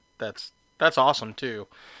 That's awesome too.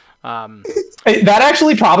 That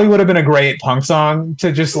actually probably would have been a great punk song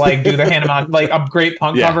to just like do the a great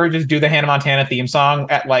punk cover. Just do the Hannah Montana theme song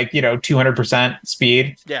at like 200%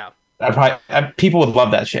 speed. Yeah, people would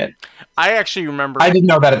love that shit. I actually remember. I didn't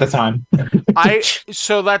know that at the time.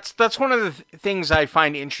 So that's one of the things I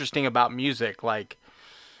find interesting about music. Like,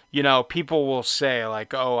 people will say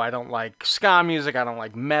like, oh, I don't like ska music, I don't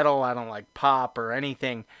like metal, I don't like pop or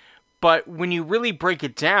anything. But when you really break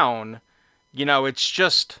it down, it's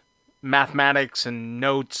just mathematics and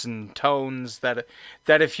notes and tones that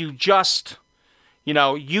if you just, You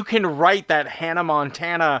know, you can write that Hannah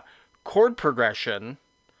Montana chord progression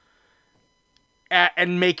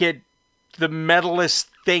and make it the metalist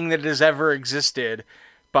thing that has ever existed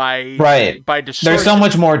by distortion. There's so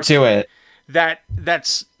much more to it.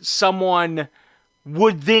 That's someone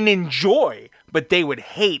would then enjoy, but they would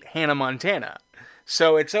hate Hannah Montana.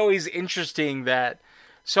 So it's always interesting that.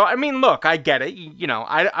 So I mean, look, I get it. You know,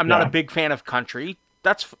 I'm not a big fan of country.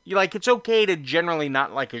 That's like, it's okay to generally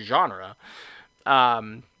not like a genre,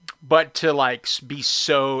 but to like be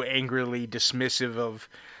so angrily dismissive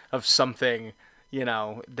of something, you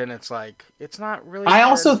know, then it's like, it's not really. I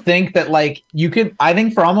also think that like I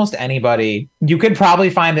think for almost anybody, you could probably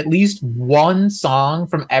find at least one song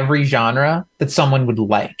from every genre that someone would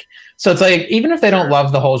like. So it's like, even if they don't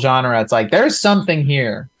love the whole genre, it's like, there's something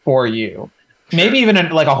here for you. Maybe even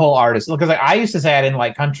like a whole artist. Because like, I used to say I didn't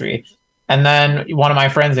like country. And then one of my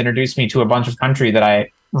friends introduced me to a bunch of country that I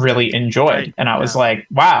really enjoyed. Right. And I was like,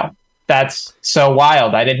 wow, that's so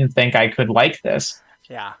wild. I didn't think I could like this.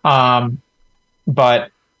 Yeah.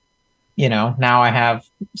 But, you know, now I have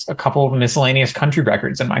a couple of miscellaneous country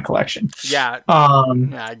records in my collection. Yeah.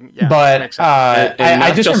 But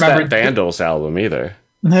I just remember that Vandals album either.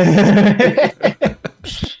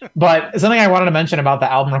 But something I wanted to mention about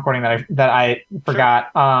the album recording that I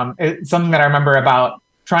forgot, it's something that I remember about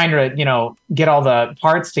trying to, you know, get all the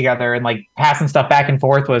parts together and like passing stuff back and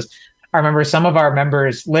forth was, I remember some of our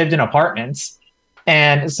members lived in apartments.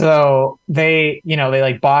 And so they, you know, they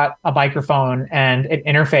like bought a microphone and an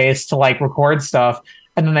interface to like record stuff.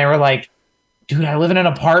 And then they were like, dude, I live in an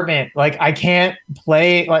apartment. Like I can't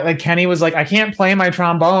play, like Kenny was like, I can't play my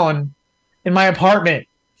trombone in my apartment.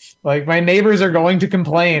 Like my neighbors are going to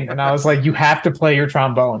complain. And I was like, you have to play your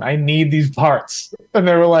trombone. I need these parts. And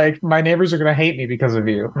they were like, my neighbors are going to hate me because of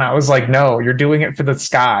you. And I was like, no, you're doing it for the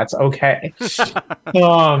ska. It's okay.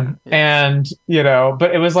 And you know,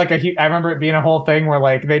 but it was like I remember it being a whole thing where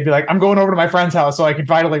like, they'd be like, I'm going over to my friend's house so I can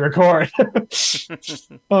finally record.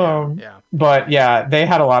 But yeah, they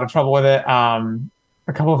had a lot of trouble with it.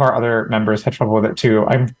 A couple of our other members had trouble with it too.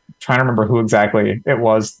 I'm trying to remember who exactly it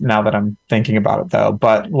was now that I'm thinking about it though.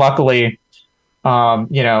 But luckily,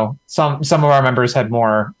 you know, some of our members had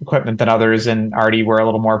more equipment than others and already were a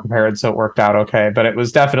little more prepared, so it worked out okay. But it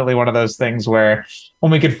was definitely one of those things where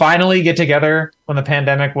when we could finally get together, when the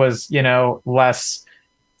pandemic was, you know, less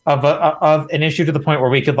of an issue to the point where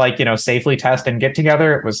we could like, you know, safely test and get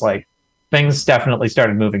together, it was like things definitely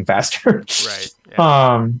started moving faster. Right.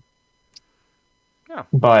 Yeah.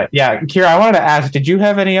 But yeah, Kira, I wanted to ask, did you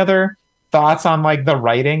have any other thoughts on like the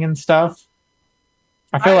writing and stuff?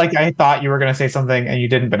 I feel like I thought you were going to say something and you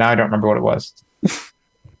didn't, but now I don't remember what it was.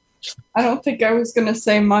 I don't think I was going to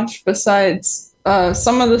say much besides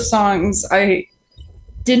some of the songs. I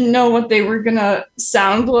didn't know what they were going to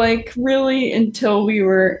sound like really until we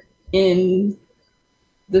were in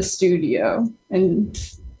the studio and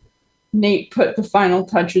Nate put the final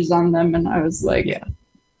touches on them. And I was like,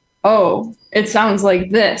 oh, it sounds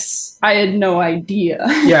like this. I had no idea.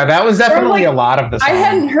 Yeah, that was definitely a lot of the songs. I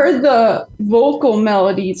hadn't heard the vocal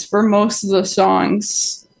melodies for most of the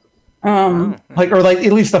songs. Or at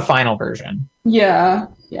least the final version. Yeah.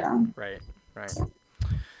 Right.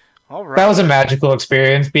 All right. That was a magical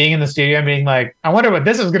experience, being in the studio and being like, I wonder what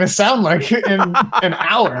this is going to sound like in an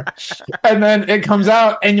hour. And then it comes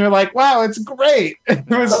out and you're like, wow, it's great. It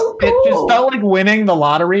just felt like winning the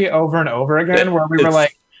lottery over and over again, where we were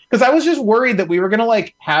like, because I was just worried that we were gonna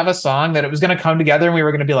like have a song that it was gonna come together and we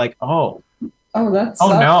were gonna be like, no. You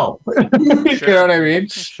know what I mean?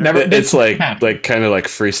 It's like kind of like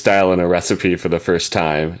freestyling a recipe for the first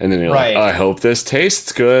time, and then you're like, oh, I hope this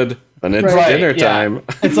tastes good, and it's dinner time.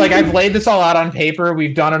 It's like I've laid this all out on paper.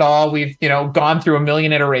 We've done it all. We've gone through a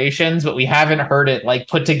million iterations, but we haven't heard it like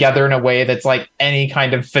put together in a way that's like any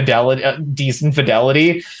kind of fidelity, decent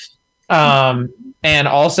fidelity. And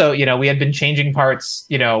also, you know, we had been changing parts,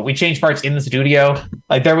 you know, we changed parts in the studio.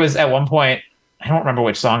 Like there was at one point, I don't remember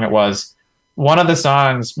which song it was. One of the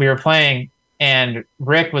songs we were playing and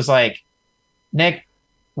Rick was like, Nick,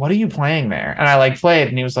 what are you playing there? And I like played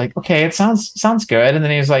and he was like, okay, it sounds good. And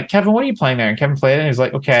then he was like, Kevin, what are you playing there? And Kevin played it and he was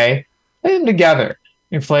like, okay, play them together.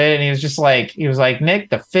 We played it and he was like,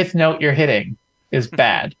 Nick, the fifth note you're hitting is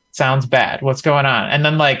bad. Sounds bad. What's going on? And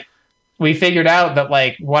then like, we figured out that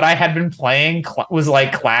like what I had been playing was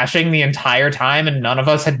like clashing the entire time and none of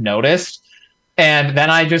us had noticed. And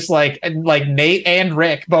then I just like Nate and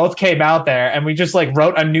Rick both came out there and we just like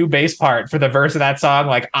wrote a new bass part for the verse of that song,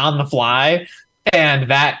 like on the fly. And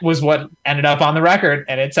that was what ended up on the record.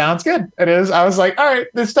 And it sounds good. It is. I was like, all right,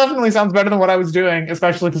 this definitely sounds better than what I was doing,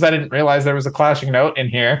 especially because I didn't realize there was a clashing note in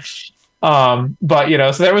here. But you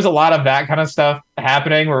know, so there was a lot of that kind of stuff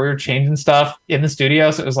happening where we were changing stuff in the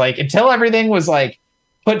studio. So it was like until everything was like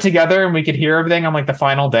put together and we could hear everything on like the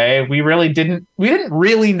final day, we didn't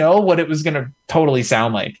really know what it was going to totally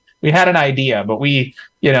sound like. We had an idea, but we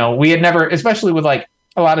had never, especially with like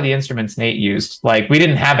a lot of the instruments Nate used, like we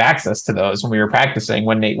didn't have access to those when we were practicing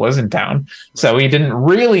when Nate was in town. So we didn't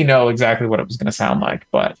really know exactly what it was going to sound like.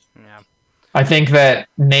 But I think that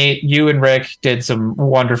Nate, you and Rick made some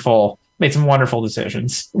wonderful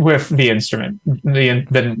decisions with the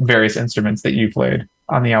the various instruments that you played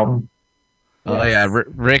on the album. Oh yeah,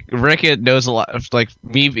 Rick knows a lot of, like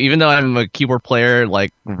me. Even though I'm a keyboard player,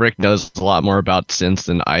 like Rick knows a lot more about synths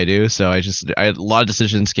than I do. So a lot of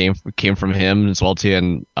decisions came from him as well too,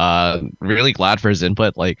 and really glad for his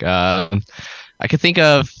input. Like I could think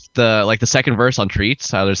of the second verse on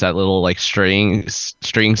Treats, how there's that little like string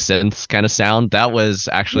synths kind of sound. That was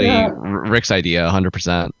actually Rick's idea,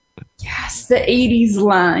 100%. Yes, the 80s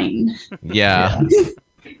line. Yeah.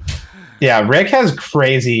 Yeah, Rick has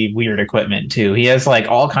crazy weird equipment too. He has like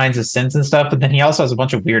all kinds of synths and stuff, but then he also has a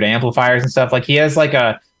bunch of weird amplifiers and stuff. Like he has like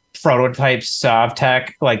a prototype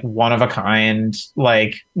Sovtech, like one of a kind,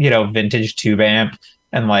 like, vintage tube amp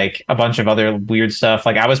and like a bunch of other weird stuff.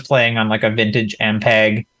 Like I was playing on like a vintage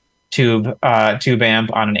MPEG tube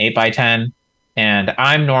amp on an 8x10, and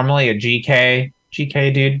I'm normally a GK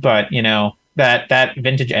dude, but that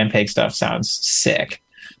vintage MPEG stuff sounds sick.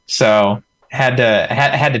 So had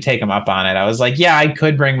to take him up on it. I was like, yeah, I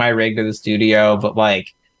could bring my rig to the studio, but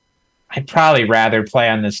like I'd probably rather play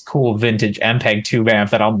on this cool vintage MPEG tube amp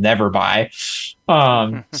that I'll never buy. So,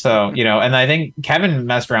 and I think Kevin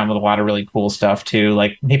messed around with a lot of really cool stuff too.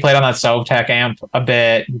 Like he played on that Sovtech amp a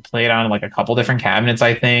bit. He played on like a couple different cabinets,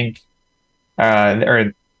 I think.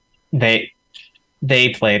 Or they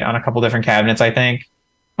played on a couple different cabinets, I think.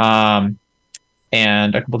 And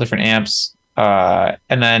a couple different amps.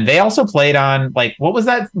 And then they also played on, like, what was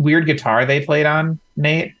that weird guitar they played on,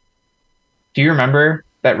 Nate? Do you remember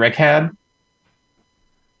that Rick had?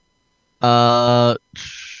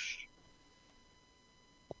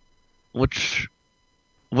 Which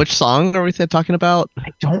song are we talking about?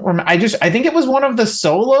 I don't remember. I think it was one of the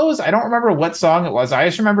solos. I don't remember what song it was. I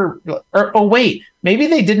just remember, wait, maybe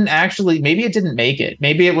it didn't make it.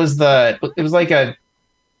 Maybe it was I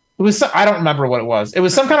don't remember what it was. It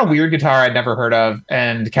was some kind of weird guitar I'd never heard of,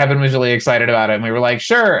 and Kevin was really excited about it, and we were like,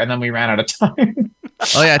 sure, and then we ran out of time.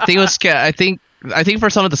 Oh yeah, I think it was. I think for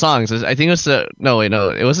some of the songs, I think it was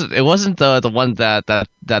it wasn't the one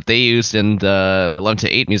that they used in the 11 to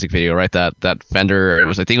 8 music video, right? That Fender.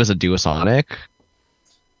 I think it was a Duosonic.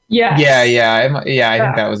 Yeah. I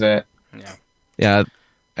think that was it.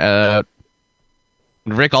 Yeah.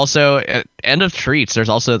 Rick also at end of Treats. There's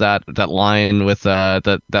also that line with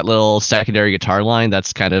that little secondary guitar line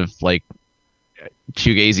that's kind of like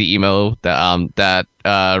shoegazy emo that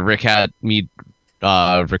Rick had me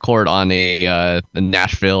record on a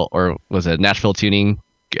Nashville, or was it Nashville tuned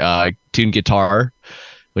guitar,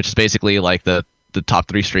 which is basically like the top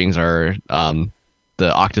 3 strings are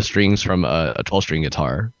the octave strings from a 12-string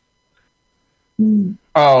guitar.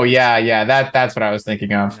 Oh yeah, that's what I was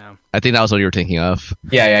thinking of. Yeah. I think that was what you were thinking of.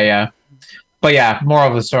 Yeah. But yeah, moral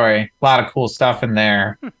of the story, a lot of cool stuff in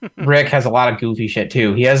there. Rick has a lot of goofy shit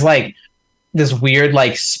too. He has like this weird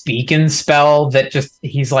like speak and spell that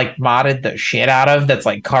he's like modded the shit out of, that's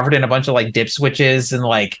like covered in a bunch of like dip switches and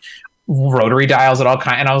like rotary dials at all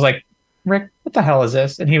kind. And I was like, Rick, what the hell is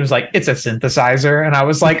this? And he was like, it's a synthesizer. And I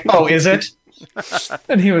was like, oh, is it?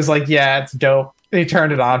 And he was like, yeah, it's dope. And he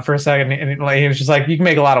turned it on for a second, and he was just like, you can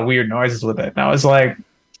make a lot of weird noises with it. And I was like,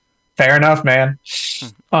 fair enough, man.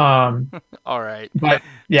 All right. But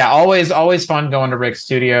yeah, always fun going to Rick's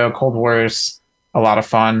studio. Cold War's a lot of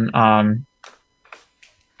fun.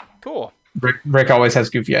 Cool. Rick always has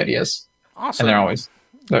goofy ideas. Awesome. And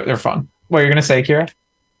they're fun. What are you gonna say, Kira?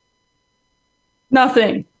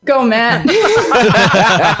 Nothing. Go, Matt.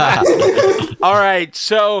 All right.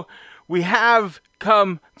 So we have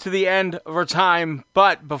come to the end of our time,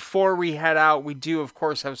 but before we head out, we do, of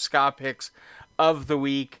course, have ska picks of the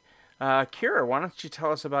week. Kira, why don't you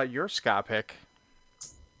tell us about your ska pick?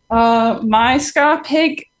 My ska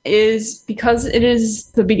pick is, because it is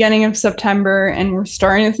the beginning of September and we're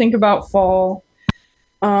starting to think about fall.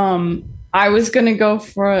 I was gonna go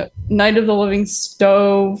for Night of the Living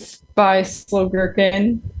Stove by Slow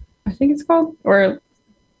Gherkin, I think it's called, or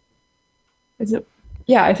is it?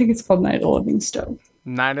 Yeah, I think it's called Night of the Living Stove.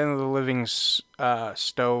 Night of the Living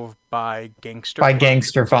Stove by Gangster. By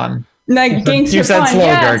Gangster Fun. Like Gangster You said Fun. Slow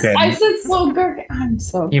Yes, Gherkin. I said Slow Gherkin. I'm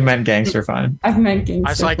so. You meant Gangster Fun. I meant Gangster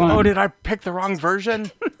I was like, Fun. oh, did I pick the wrong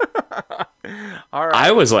version? All right.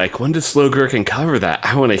 I was like, when did Slow Gherkin cover that?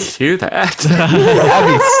 I want to hear that. That'd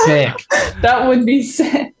be sick. That would be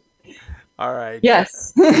sick. All right.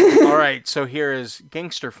 Yes. All right. So here is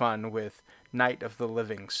Gangster Fun with Night of the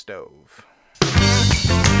Living Stove.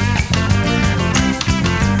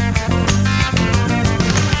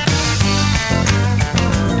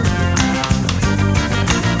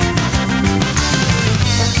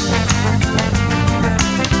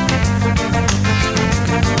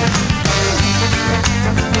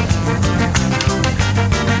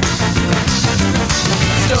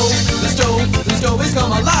 The stove has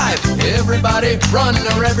come alive. Everybody run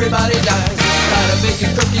or everybody dies. Tired of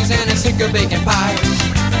baking cookies and a sick of baking pies.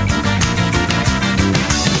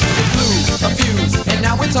 It blew a fuse and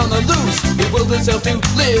now it's on the loose. It willed itself to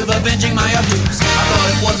live, avenging my abuse. I thought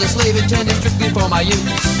it was a slave intended strictly for my use.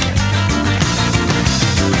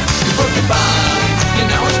 You broke the bomb, and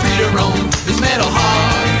now it's free to roam. This metal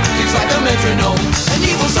heart kicks like a metronome. An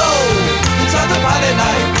evil soul inside the pilot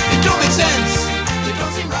light. It don't make sense. It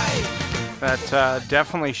don't seem right. That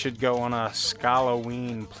definitely should go on a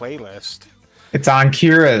Scalloween playlist. It's on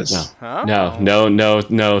Kira's. Huh?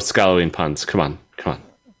 No Scalloween puns. Come on.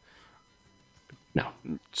 No.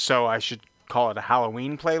 So I should call it a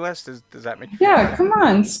Halloween playlist? Does that make you Yeah, come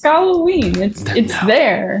on. Scalloween. It's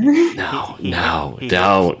there. No,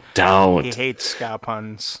 don't. He hates ska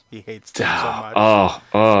puns. He hates them so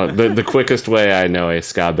much. The quickest way I know a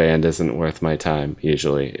ska band isn't worth my time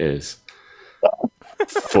usually is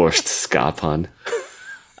forced ska pun.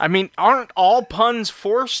 I mean, aren't all puns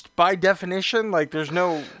forced by definition? Like, there's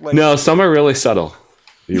no... like. No, some are really subtle.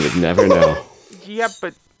 You would never know. Yeah,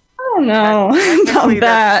 but... I don't know about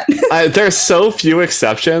that. There's so few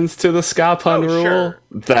exceptions to the ska pun rule sure.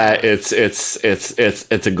 that it's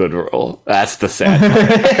a good rule. That's the sad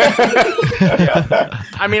part.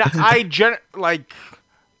 I mean,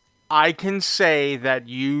 I can say that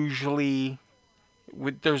usually...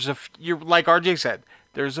 there's you're like RJ said,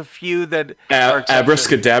 there's a few that are exceptions.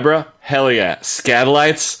 Abracadabra, hell yeah.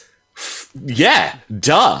 Scatolites, yeah,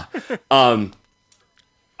 duh.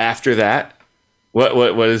 After that,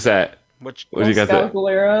 what is that? What do you got there?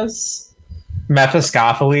 Scalpeleros.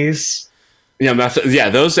 Mephistopheles. Yeah,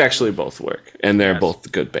 those actually both work, and they're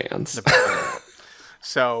both good bands.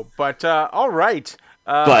 So, but all right.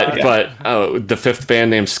 But the fifth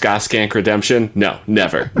band named Ska Skank Redemption? No,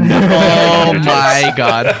 never. Oh my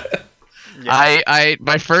god. Yeah.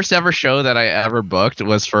 My first ever show that I ever booked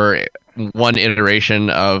was for one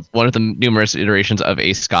of the numerous iterations of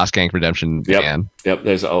a Ska Skank Redemption band. Yep.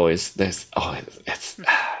 There's always it's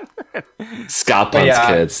ska puns,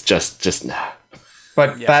 kids. Just nah.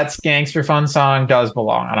 But that Gangster Fun song does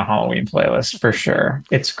belong on a Halloween playlist for sure.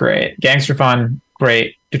 It's great. Gangster Fun,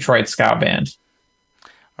 great Detroit ska band.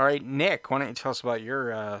 All right, Nick, why don't you tell us about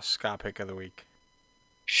your ska pick of the week?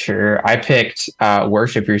 Sure. I picked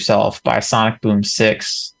Worship Yourself by Sonic Boom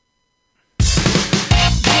 6.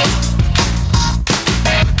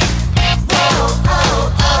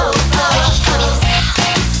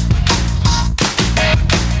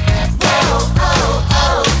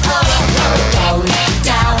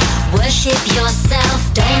 Worship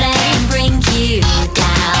yourself, don't let him bring you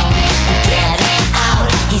down. Get out,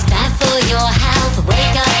 he's bad for your health.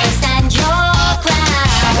 Wake up and stand your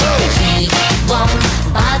ground. He won't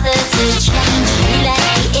bother to change you, let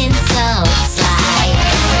the insults slide.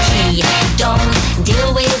 He don't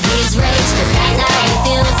deal with his rage, 'cause that's how he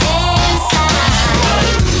feels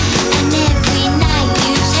inside. And every night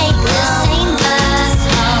you take the same bus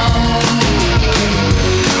home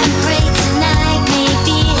and pray tonight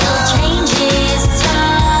maybe he'll change his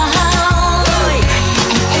tone.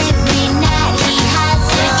 And every night he has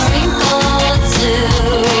a drink or two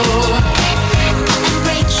and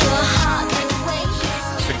breaks your heart the way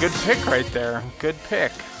he's. It's a good pick right there. Good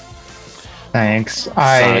pick. Thanks.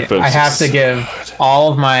 I have to give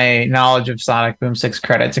all of my knowledge of Sonic Boom 6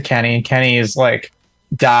 credit to Kenny. Kenny is like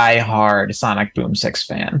die-hard Sonic Boom 6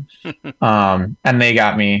 fan. And they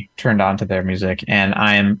got me turned on to their music, and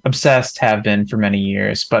I am obsessed, have been for many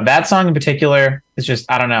years. But that song in particular is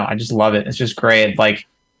just, I don't know, I just love it. It's just great. Like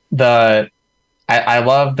I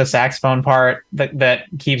love the saxophone part that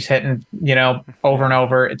keeps hitting, over and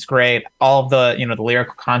over. It's great. All of the, the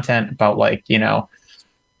lyrical content about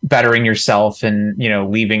bettering yourself and,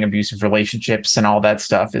 leaving abusive relationships and all that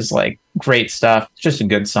stuff is like great stuff. It's just a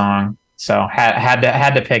good song. So had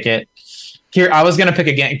to pick it. Here, I was gonna pick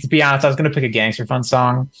to be honest, I was gonna pick a Gangster Fun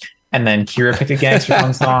song, and then Kira picked a Gangster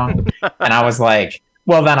Fun song, and I was like,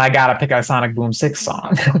 Well, then I gotta pick a Sonic Boom 6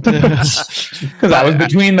 song because I was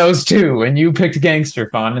between those two, and you picked Gangster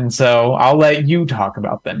Fun, and so I'll let you talk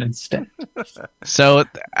about them instead. So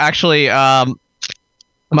actually, my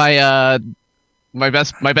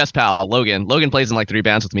best pal Logan plays in like 3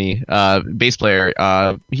 bands with me. Bass player.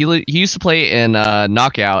 He used to play in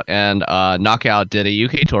Knockout, and Knockout did a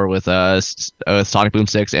UK tour with Sonic Boom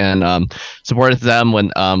 6, and supported them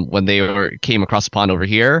when they came across the pond over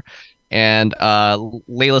here. And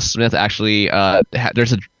Layla Smith actually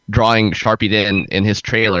there's a drawing sharpied in his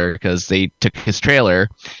trailer because they took his trailer,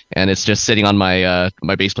 and it's just sitting on my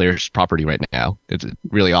my bass player's property right now. It's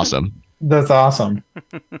really awesome. That's awesome.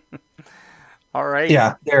 All right.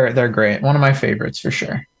 Yeah, they're great. One of my favorites for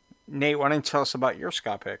sure. Nate, why don't you tell us about your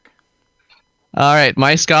ska pick? All right,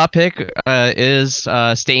 my ska pick is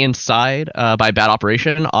 "Stay Inside" by Bad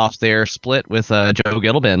Operation off their split with Joe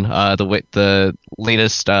Gittleman, the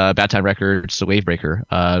latest Bad Time Records, The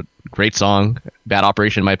Wavebreaker. Great song. Bad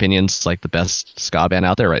Operation, in my opinion, is like the best ska band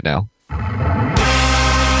out there right now.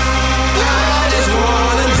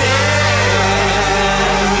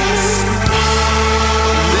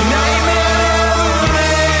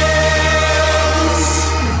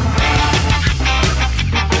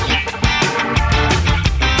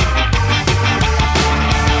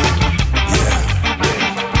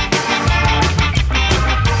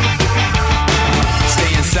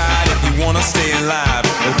 Stay alive.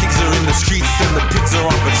 The pigs are in the streets and the pigs are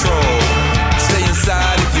on patrol. Stay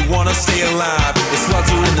inside if you wanna stay alive. It's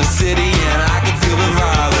swelter in the city and I can feel the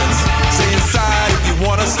violence. Stay inside if you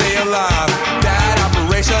wanna stay alive. Bad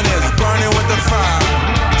operation is burning with the fire.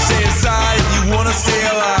 Stay inside if you wanna stay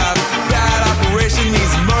alive. Bad operation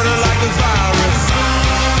means murder like the virus.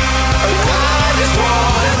 I just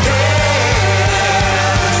wanna dance.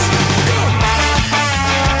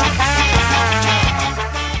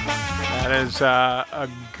 Is a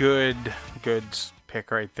good pick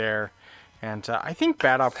right there, and I think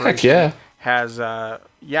Bad Operation has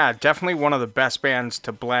definitely one of the best bands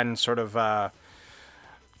to blend sort of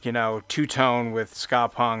two-tone with ska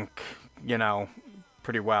punk,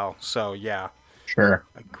 pretty well. So yeah, sure,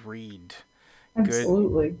 agreed.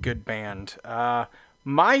 Absolutely, good band.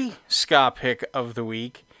 My ska pick of the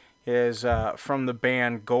week is from the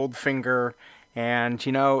band Goldfinger. And,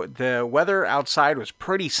 the weather outside was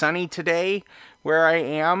pretty sunny today where I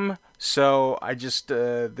am. So I just,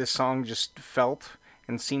 this song just felt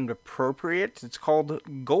and seemed appropriate. It's called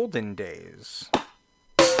Golden Days.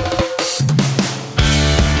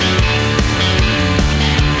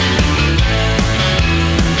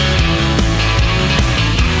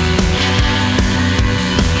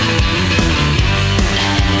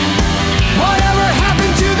 Whatever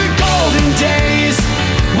happened to the golden days?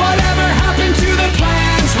 Whatever happened to the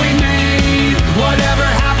plans we made? Whatever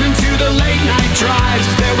happened to the late night drives?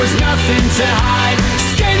 There was nothing to hide.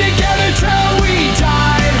 Stay together till we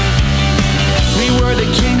died. We were the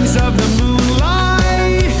kings of the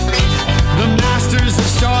moonlight, the masters of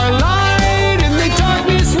starlight. In the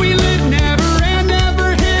darkness we lived,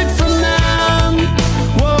 never hid from them.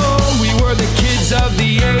 Whoa, we were the kids of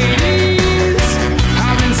the 80s.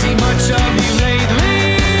 Haven't seen much of you lately.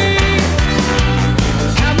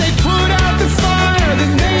 That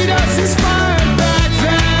made us inspired back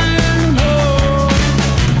then. Oh,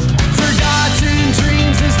 forgotten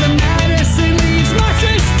dreams as the medicine leaves my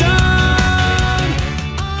system.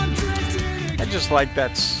 I just like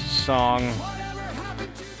that song.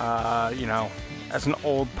 As an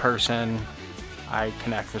old person, I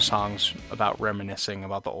connect with songs about reminiscing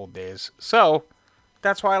about the old days. So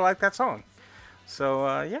that's why I like that song.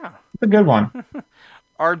 So yeah, it's a good one.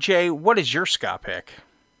 RJ, what is your ska pick?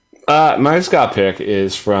 My ska pick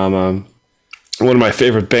is from one of my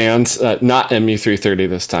favorite bands, not MU330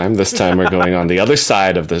 this time. This time we're going on the other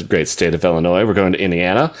side of the great state of Illinois. We're going to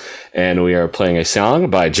Indiana, and we are playing a song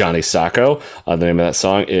by Johnny Sacco. The name of that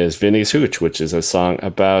song is Vinny's Hooch, which is a song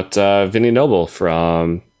about Vinny Noble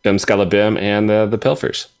from Bim Scala Bim and the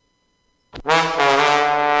Pilfers.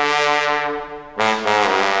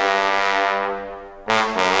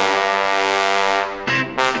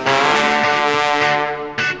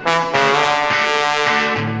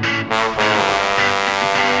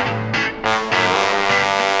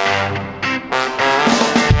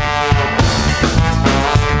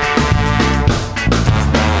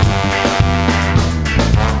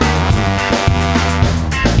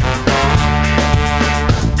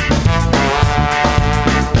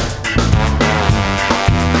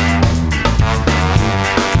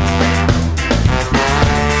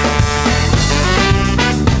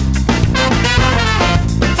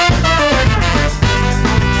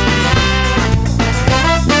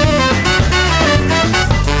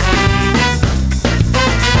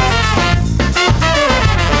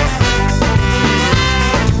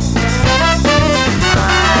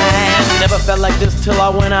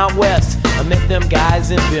 went out west. I met them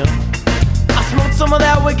guys in Bim. I smoked some of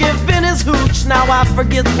that wicked Venice hooch. Now I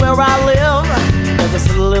forget where I live. There's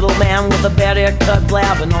this little man with a bad haircut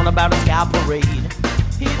blabbing on about a ska parade.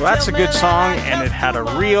 Well, that's a good song, and it had a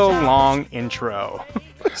real long intro.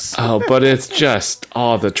 Oh, but it's just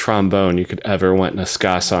all the trombone you could ever want in a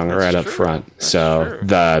ska song right up front. So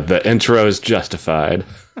the intro is justified.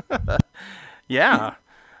 Yeah.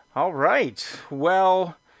 All right.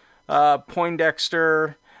 Well,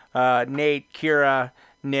 Poindexter, Nate, Kira,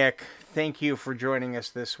 Nick, thank you for joining us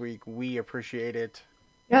this week. We appreciate it.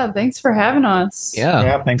 Yeah, thanks for having us.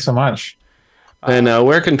 Yeah, thanks so much. And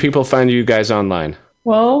where can people find you guys online?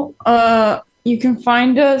 Well, you can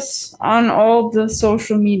find us on all the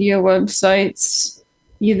social media websites,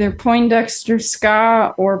 either Poindexter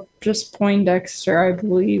Ska or just Poindexter, I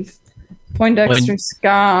believe. Poindexter Ska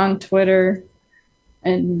on Twitter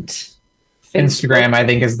and Instagram, I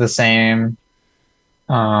think, is the same.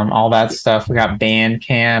 All that stuff. We got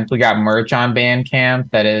Bandcamp. We got merch on Bandcamp.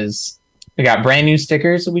 We got brand new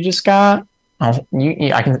stickers that we just got.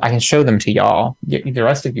 I can show them to y'all. The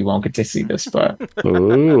rest of you won't get to see this, but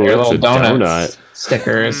Ooh, they're it's little a donut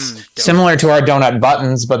stickers, similar to our donut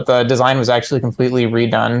buttons, but the design was actually completely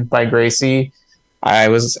redone by Gracie. I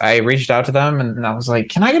reached out to them and I was like,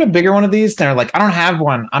 "Can I get a bigger one of these?" And they're like, "I don't have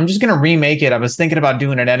one. I'm just gonna remake it. I was thinking about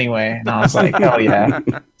doing it anyway." And I was like, "Hell yeah!"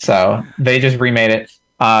 So they just remade it,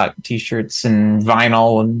 t-shirts and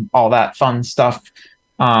vinyl and all that fun stuff.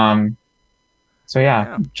 So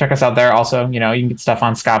yeah, check us out there. Also, you can get stuff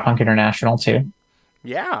on Ska Punk International too.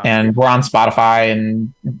 Yeah. And we're on Spotify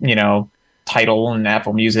and, Tidal and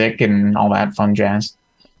Apple Music and all that fun jazz.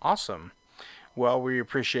 Awesome. Well, we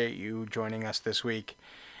appreciate you joining us this week.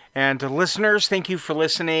 And to listeners, thank you for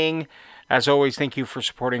listening. As always, thank you for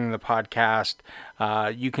supporting the podcast.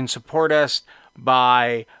 You can support us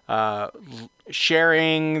by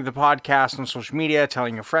sharing the podcast on social media,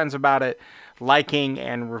 telling your friends about it, liking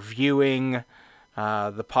and reviewing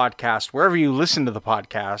the podcast wherever you listen to the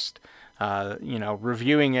podcast.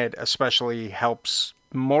 Reviewing it especially helps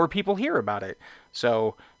more people hear about it.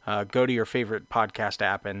 So go to your favorite podcast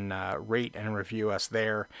app and rate and review us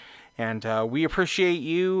there. And we appreciate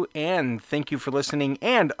you, and thank you for listening.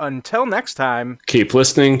 And until next time, keep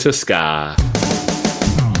listening to ska.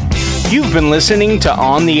 You've been listening to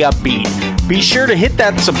On the Upbeat. Be sure to hit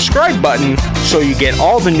that subscribe button so you get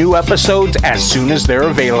all the new episodes as soon as they're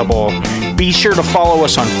available. Be sure to follow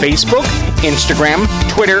us on Facebook, Instagram,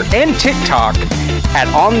 Twitter, and TikTok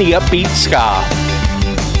at On the Upbeat Ska.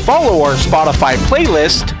 Follow our Spotify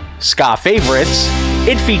playlist, Ska Favorites.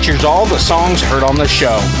 It features all the songs heard on the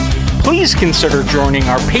show. Please consider joining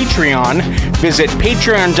our Patreon. Visit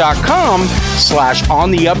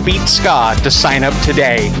patreon.com/ontheupbeatska to sign up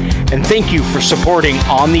today. And thank you for supporting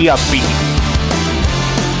On the Upbeat.